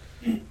off.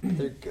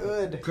 They're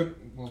good.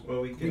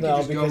 Well, we could No,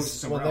 just go because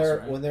somewhere when they're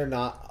else, right? when they're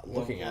not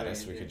looking at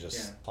us, we Yeah. could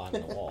just climb the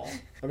wall.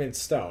 I mean,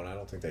 stone. I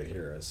don't think they'd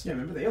hear us. Yeah,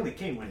 remember they only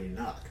came when you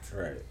knocked.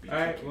 Right.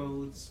 Alright,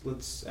 well,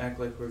 let's act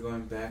like we're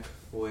going back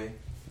away.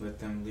 Let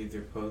them leave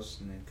their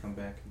posts and then come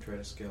back and try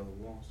to scale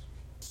the walls.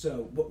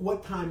 So,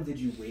 what time did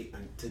you wait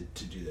to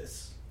do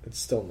this? It's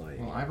still night.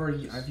 Well,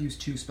 I've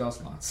used 2 spell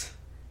slots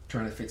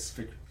trying to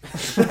figure.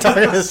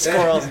 Talking to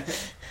squirrels.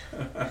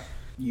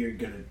 You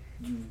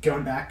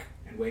going back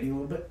and waiting a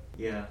little bit?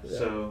 Yeah,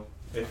 so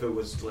if it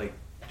was like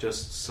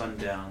just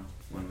sundown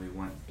when we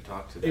went to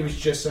talk to them. It was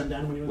just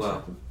sundown when you went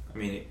Well, to I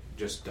mean,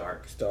 just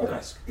dark. It's dark.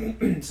 Dusk.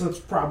 So it's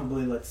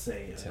probably, let's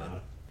say, 10.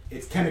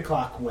 It's 10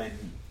 o'clock when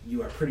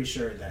you are pretty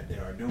sure that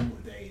there are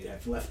they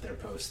have left their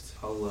post.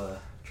 I'll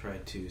try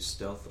to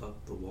stealth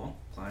up the wall,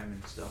 climb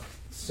and stealth.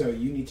 So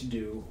you need to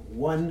do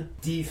one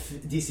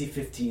DC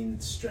 15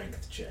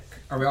 strength check.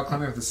 Are we all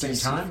climbing at the same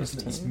DC time? Does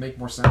 15? this make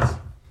more sense?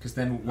 Because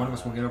then one of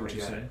us will get over I too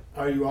got soon. it.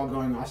 Are you all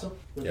going also?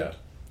 with Yeah, it?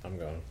 I'm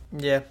going.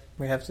 Yeah,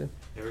 we have to.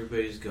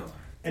 Everybody's going.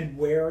 And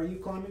where are you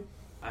climbing?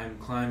 I'm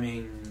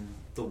climbing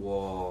the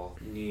wall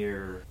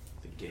near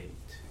the gate,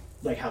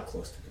 Like how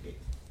close to the gate?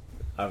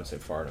 I would say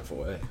far enough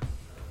away.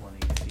 20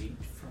 feet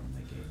from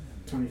the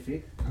gate. 20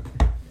 feet?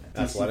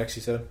 Athletics,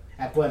 you said?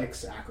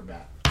 Athletics,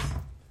 acrobat.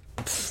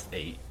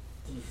 8.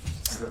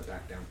 Go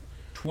back down.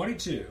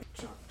 22.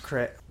 Jump.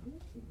 Crit.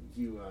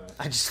 You,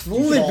 I just you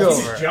leap fall,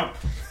 over. jump.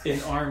 In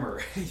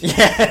armor.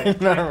 Yeah,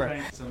 no.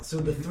 So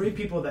the 3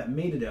 people that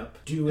made it up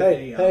do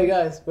Hey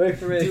guys, wait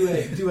for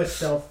me. do a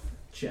stealth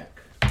check.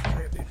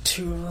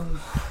 2 of them.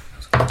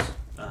 I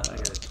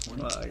got a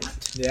 20.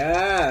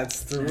 Yeah,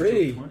 it's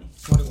 3. 20.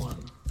 21.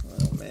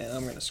 Oh man,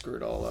 I'm gonna screw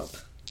it all up.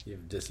 You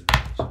have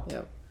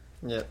disadvantage.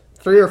 Yep.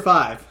 3 or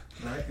 5.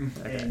 Right?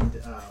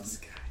 And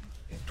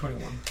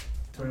 21.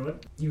 21.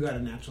 You got a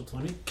natural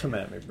 20. Come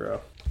at me,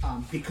 bro.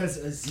 Because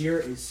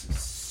Azir is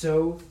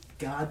so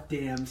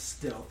goddamn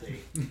stealthy.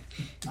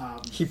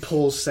 He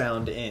pulls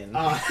sound in.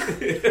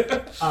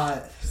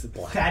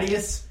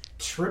 Thaddeus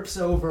trips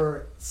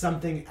over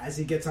something as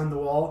he gets on the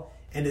wall,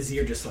 and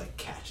Azir just like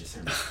catches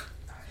him.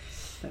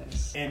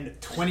 Nice. And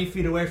 20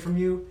 feet away from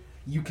you,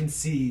 you can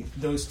see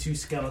those 2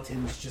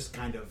 skeletons just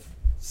kind of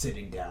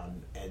sitting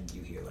down, and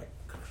you hear like.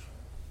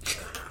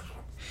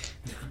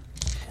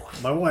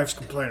 My wife's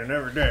complaining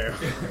every day.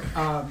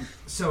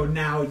 So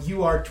now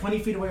you are 20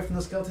 feet away from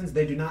those skeletons.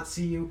 They do not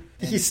see you.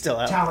 He's still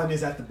out. Talon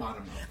is at the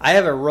bottom of it. I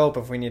have a rope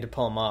if we need to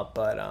pull him up,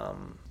 but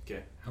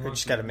Okay. How we long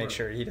just is got to the make rope?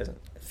 sure he doesn't.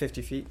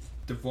 50 feet?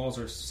 The walls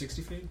are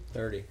 60 feet?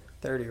 30.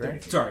 30,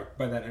 right? Sorry,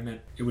 by that I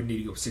meant it would need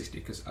to go 60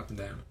 because up and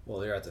down.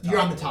 Well, you're at the top.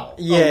 You're on the top.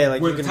 Yeah, like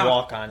we're you the can top.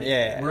 walk on.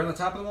 Yeah. We're on the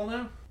top of the wall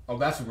now? Oh,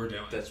 that's what we're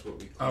doing. That's what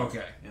we Oh,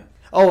 okay. Yeah.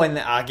 Oh, and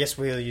I guess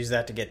we'll use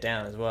that to get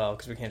down as well,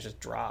 because we can't just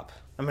drop.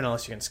 I mean,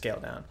 unless you can scale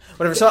down.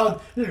 Whatever. So,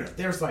 No.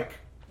 There's like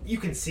you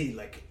can see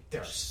like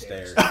there are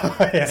Stairs.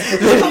 This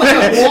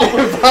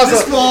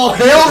wall.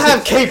 they all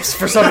have capes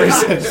for some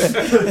reason.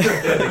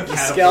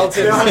 Skeletons.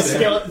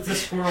 They all have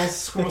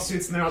squirrel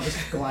suits, and they're all just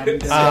gliding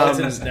down.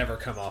 Skeletons never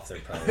come off their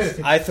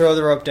post. I throw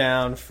the rope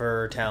down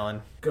for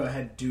Talon. Go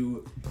ahead,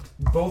 do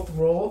both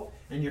roll,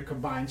 and your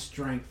combined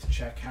strength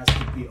check has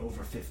to be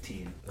over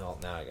 15. Oh,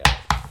 now I got it.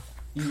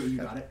 You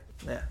got it.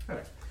 Yeah.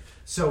 Okay.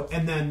 So,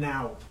 and then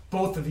now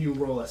both of you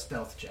roll a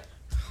stealth check.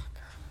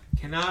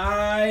 Can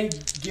I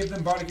give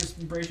them bardic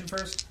inspiration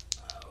first?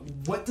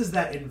 What does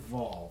that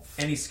involve?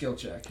 Any skill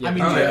check. I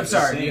mean, oh, you I'm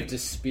sorry. You have to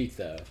speak,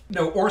 though.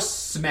 No, or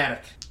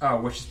somatic. Oh,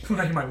 which is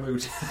not in my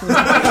loot. So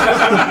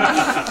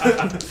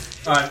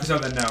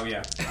then, no,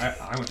 yeah.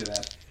 I went to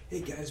that.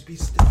 Hey guys, be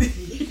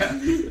stealthy.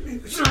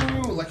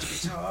 Electric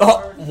guitar.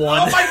 Oh, 1.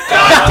 Oh my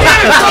god,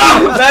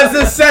 damn it! That's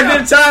the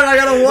second time I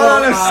got a 1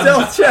 on a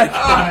stealth check.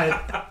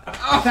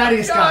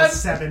 Thaddeus got a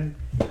 7.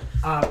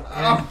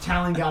 And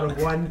Talon got a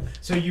 1.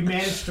 So you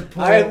managed to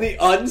pull. I am the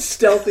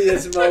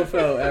unstealthiest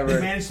mofo You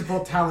ever. managed to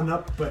pull Talon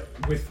up, but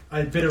with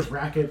a bit of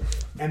racket,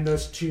 and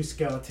those 2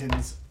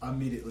 skeletons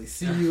immediately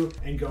see you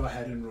and go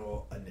ahead and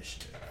roll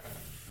initiative.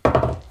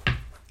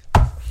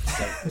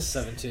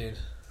 17.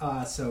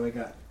 So I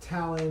got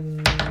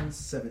Talon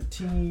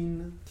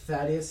 17,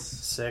 Thaddeus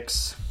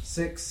 6.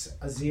 6,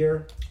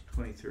 Azir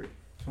 23.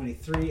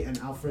 23, and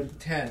Alfred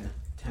 10.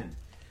 10.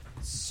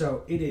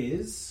 So it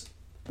is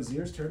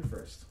Azir's turn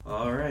first.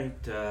 All right.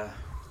 I'll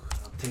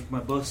take my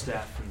bow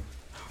staff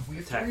and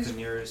attack the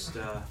nearest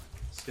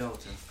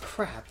skeleton.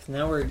 Crap.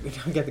 Now we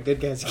don't get the good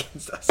guys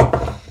against us.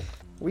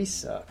 We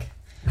suck.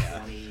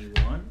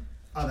 21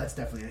 Oh, that's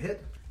definitely a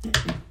hit.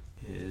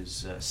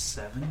 is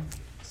 7.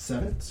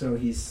 7, so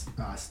he's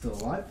still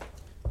alive.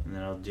 And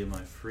then I'll do my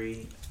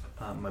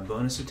my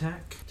bonus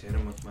attack to hit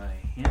him with my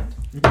hand.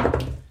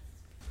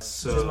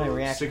 So This is my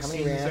reaction. How 16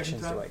 many the second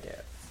reactions time? do I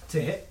get?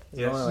 To hit? Is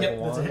it only like Yep,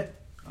 that's a one? hit.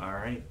 All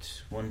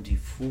right,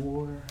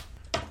 1d4,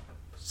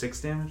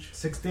 6 damage.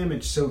 6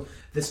 damage. So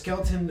the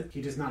skeleton,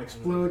 he does not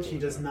explode. He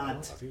does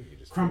not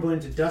crumble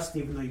into dust,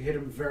 even though you hit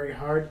him very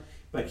hard.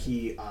 But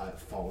he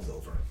falls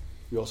over.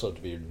 You also have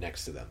to be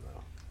next to them,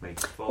 though. Like,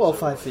 Well,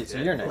 5 feet, so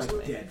dead. you're next to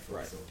Like me. dead.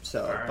 Right.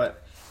 So, Alright.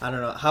 but I don't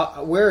know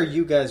how. Where are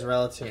you guys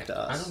relative to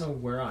us? I don't know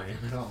where I am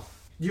at all.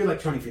 You're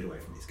like 20 feet away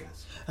from these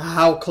guys.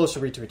 How close are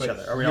we to each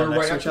other? Are we all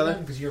next to each other?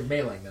 Because you're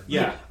mailing them.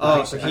 Yeah.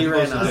 Oh, so he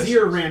ran up.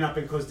 Azir ran up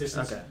in close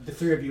distance. Okay. The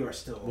three of you are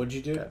still. What'd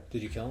you do? Okay.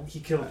 Did you kill him? He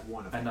killed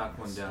one of I them. knocked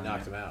one down.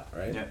 Knocked him out,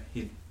 right? Yeah,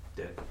 he's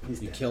dead.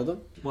 He's You dead. killed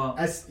him? Well,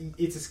 As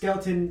it's a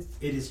skeleton,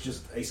 it is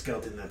just a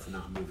skeleton that's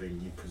not moving.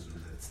 You presume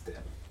that it's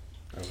dead.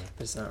 Okay.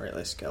 It's not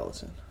really a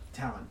skeleton.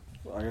 Talon.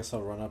 Well, I guess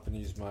I'll run up and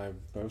use my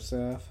bow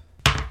staff.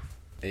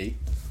 8.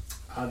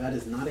 That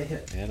is not a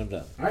hit. And I'm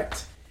done. All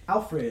right.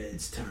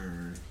 Alfred's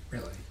turn.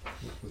 Really?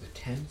 With a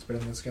 10? It's better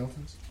than the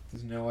skeletons?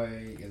 There's no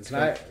way...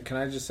 Can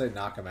I just say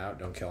knock him out?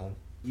 Don't kill him?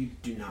 You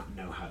do not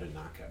know how to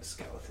knock out a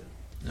skeleton.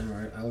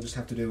 Alright, I'll just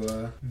have to do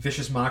a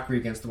vicious mockery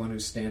against the one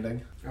who's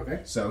standing.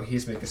 Okay. So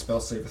he's make a spell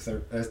save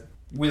of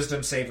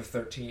wisdom save of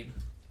 13.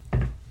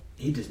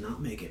 He does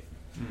not make it.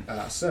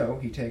 So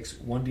he takes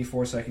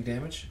 1d4 psychic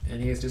damage,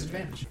 and he has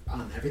disadvantage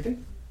On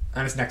everything?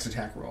 on his next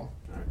attack roll.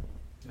 Alright.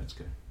 that's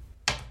good.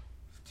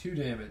 2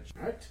 damage.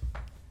 Alright.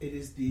 It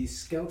is the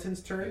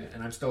skeleton's turn.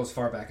 And I'm still as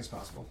far back as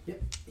possible.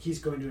 Yep. He's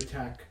going to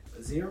attack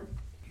Azir.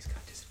 He's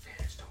got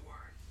disadvantage, don't worry.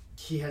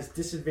 He has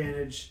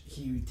disadvantage.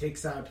 He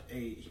takes out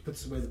he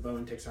puts away the bow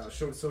and takes out a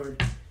short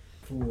sword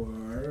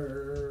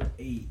for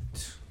 8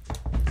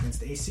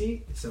 against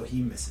AC, so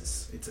he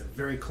misses. It's a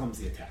very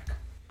clumsy attack.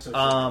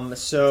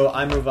 So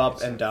I move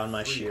up and down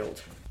my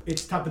shield.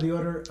 It's top of the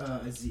order,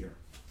 Azir.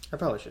 I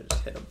probably should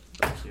just hit him.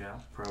 Yeah,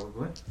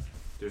 probably.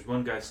 There's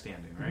one guy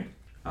standing, right?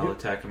 I'll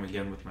attack him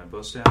again with my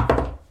bow staff.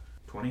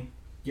 20.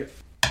 Yep.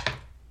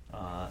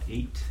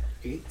 8.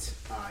 8.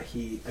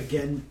 He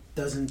again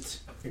doesn't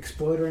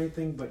explode or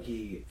anything, but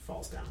he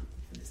falls down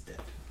and is dead.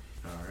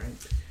 All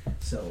right.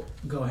 So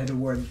go ahead and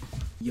award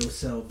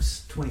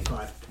yourselves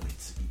 25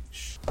 points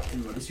each.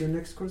 And what is your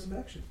next course of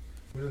action?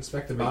 I'm going to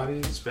inspect the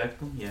bodies. Inspect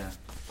them? Yeah.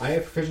 I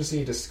have proficiency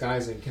in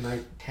disguising. Can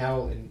I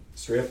tell in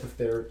straight up if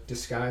they're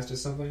disguised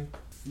as something?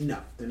 No,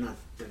 they're not.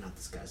 They're not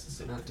disguised as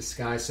They're something. not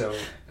disguised, so...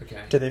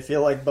 Okay. Do they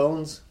feel like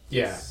bones?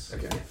 Yeah, Yes.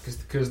 okay.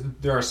 Because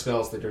there are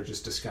spells that are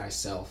just disguise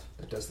self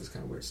that does this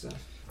kind of weird stuff.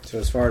 So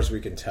as far as we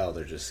can tell,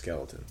 they're just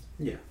skeletons.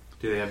 Yeah.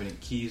 Do they have any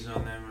keys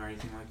on them or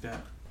anything like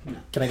that?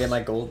 Can I get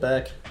my gold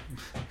back?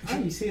 Oh,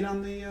 you see it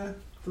on the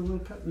little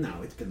pet?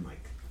 No, it's been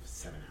like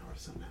 7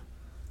 hours or now.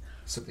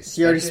 So they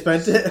He already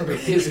spent it? Okay,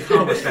 there's a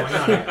combat going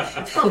on here.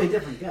 It's probably a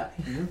different guy.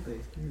 You know?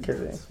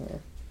 Could be, yeah.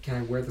 Can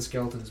I wear the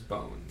skeleton's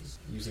bones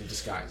using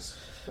disguise?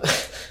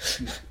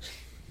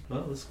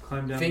 Well, let's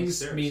climb down Things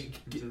the stairs. mean-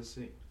 into the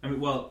sea. I mean,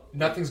 well,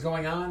 Nothing's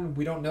going on.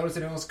 We don't notice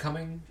anyone else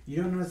coming.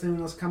 You don't notice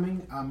anyone else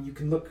coming. You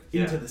can look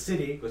into the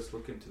city, let's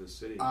look into the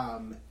city.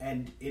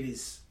 and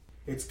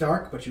it's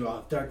dark, but you all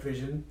have dark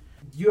vision.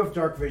 You have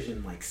dark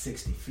vision like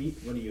 60 feet.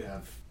 What do you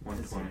have?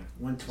 120.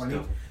 120.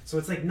 Still. So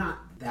it's like not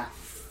that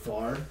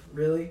far,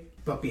 really.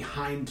 But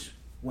behind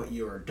what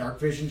your dark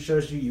vision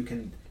shows you,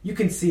 you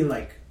can see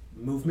like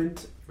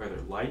movement.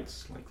 Rather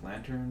lights, like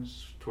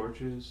lanterns,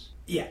 torches.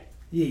 Yeah.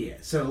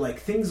 So like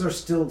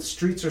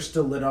streets are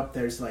still lit up.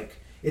 There's like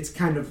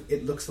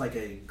it looks like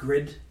a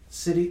grid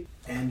city,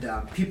 and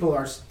people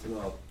are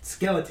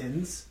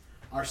skeletons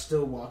are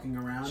still walking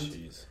around,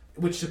 Jeez.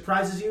 which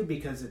surprises you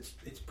because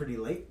it's pretty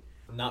late.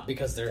 Not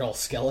because they're all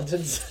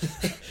skeletons.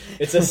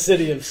 It's a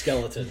city of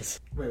skeletons.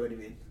 Wait, what do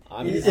you mean?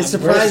 I'm It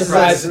surprised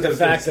surprises at the us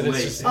fact that that it's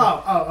it's late.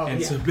 just... Oh,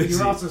 And yeah. so busy.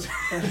 You're also.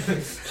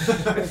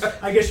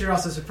 I guess you're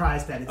also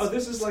surprised that it's. Oh,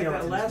 this is like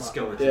that skeletons last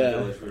walking. skeleton Yeah.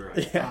 village we were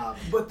at.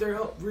 But they're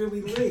out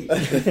really late.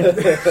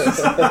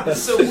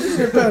 So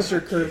weird.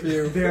 Pastor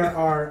curfew. There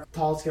are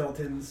tall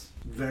skeletons,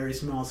 very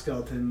small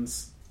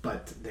skeletons,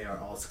 but they are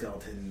all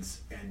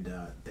skeletons, and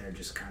they're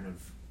just kind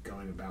of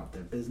going about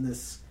their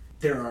business.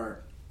 There are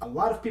a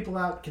lot of people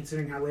out,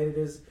 considering how late it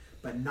is,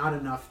 but not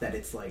enough that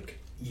it's like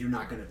you're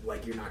not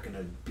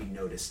gonna be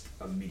noticed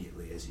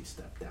immediately as you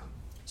step down.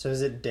 So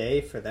is it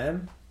day for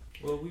them?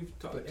 Well, we've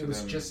talked But to it was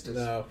them. just as...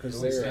 No, because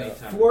It was they're... any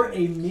time For of a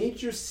day.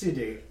 major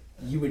city,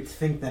 you would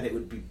think that it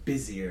would be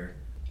busier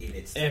in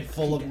its And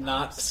full of peak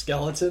not hours.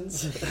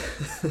 skeletons.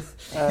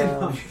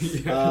 Um,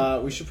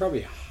 We should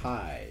probably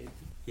hide.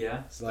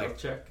 Yeah, stealth Like-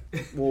 check.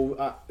 Well,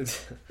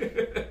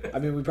 I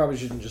mean, we probably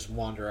shouldn't just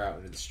wander out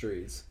into the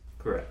streets,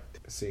 Correct.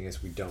 seeing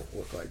as we don't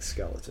look like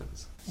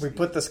skeletons. We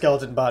put the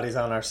skeleton bodies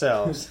on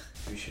ourselves.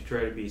 We should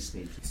try to be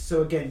sneaky.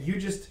 So again,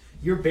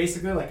 you're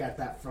basically like at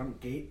that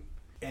front gate,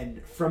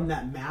 and from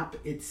that map,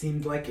 it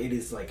seemed like it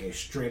is like a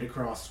straight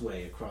across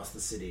way across the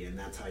city, and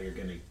that's how you're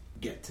gonna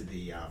get to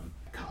the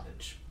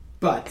cottage.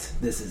 But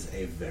this is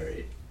a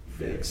very,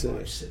 very Big city.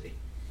 large city.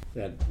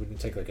 Yeah, wouldn't it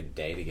take like a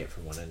day to get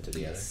from one end to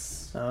the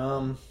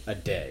other? A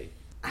day.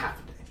 Half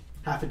a day.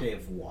 Half a day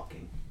of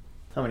walking.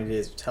 How many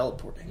days of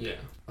teleporting? Yeah.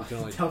 You can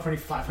only... Teleporting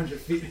 500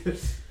 feet.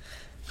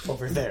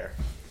 Over there.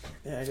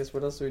 Yeah, I guess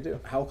what else do we do?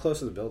 How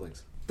close are the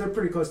buildings? They're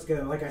pretty close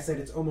together. Like I said,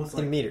 it's almost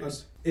like In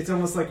meters. it's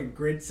almost like a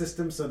grid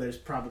system. So there's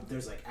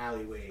like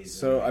alleyways.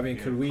 So, and, I mean,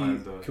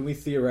 climb the- could we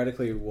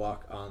theoretically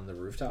walk on the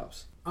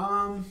rooftops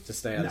to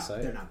stay out no, of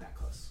sight? they're not that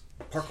close.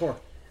 Parkour.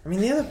 I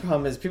mean, the other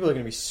problem is people are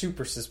going to be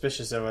super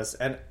suspicious of us,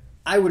 and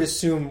I would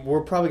assume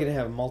we're probably going to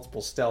have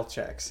multiple stealth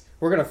checks.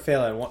 We're going to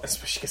fail at one,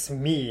 especially because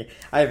me,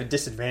 I have a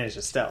disadvantage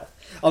of stealth.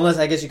 Unless,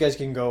 I guess you guys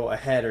can go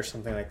ahead or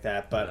something like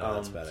that, but No,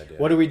 that's a bad idea.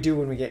 what do we do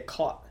when we get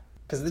caught?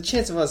 Because the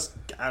chance of us,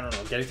 I don't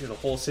know, getting through the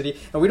whole city,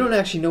 and we don't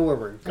actually know where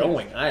we're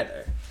going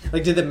either.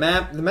 Like, did the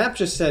map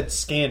just said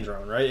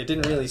Skandrone, right? It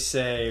didn't really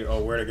say,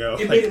 where to go.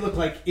 It made it look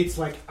like it's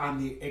like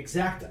on the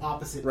exact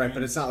opposite. Right, end.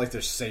 but it's not like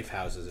there's safe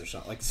houses or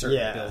something. Like certain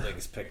Yeah.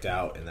 buildings picked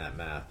out in that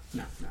map.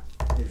 No.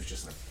 It was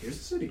just like, here's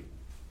the city.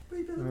 I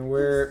mean,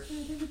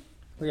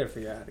 we got to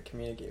figure out how to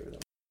communicate with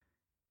them.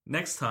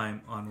 Next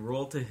time on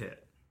Roll to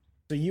Hit.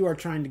 So you are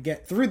trying to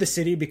get through the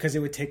city because it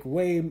would take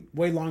way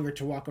longer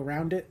to walk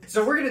around it.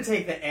 So we're going to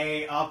take the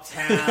A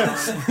uptown,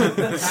 pass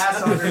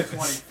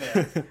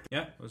 125th.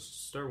 Yeah, let's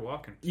start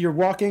walking. You're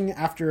walking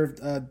after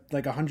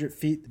like 100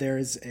 feet. There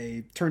is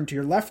a turn to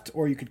your left,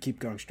 or you could keep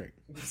going straight.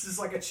 This is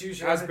like a choose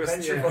your own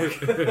adventure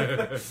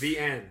book. The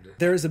end.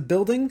 There is a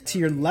building to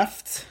your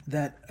left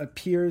that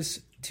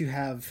appears to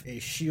have a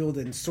shield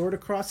and sword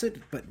across it,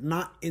 but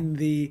not in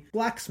the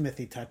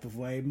blacksmithy type of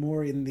way,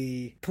 more in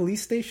the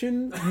police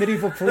station,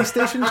 medieval police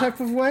station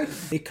type of way.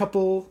 A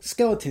couple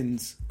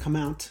skeletons come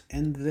out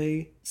and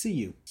they see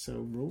you.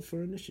 So roll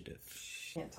for initiative.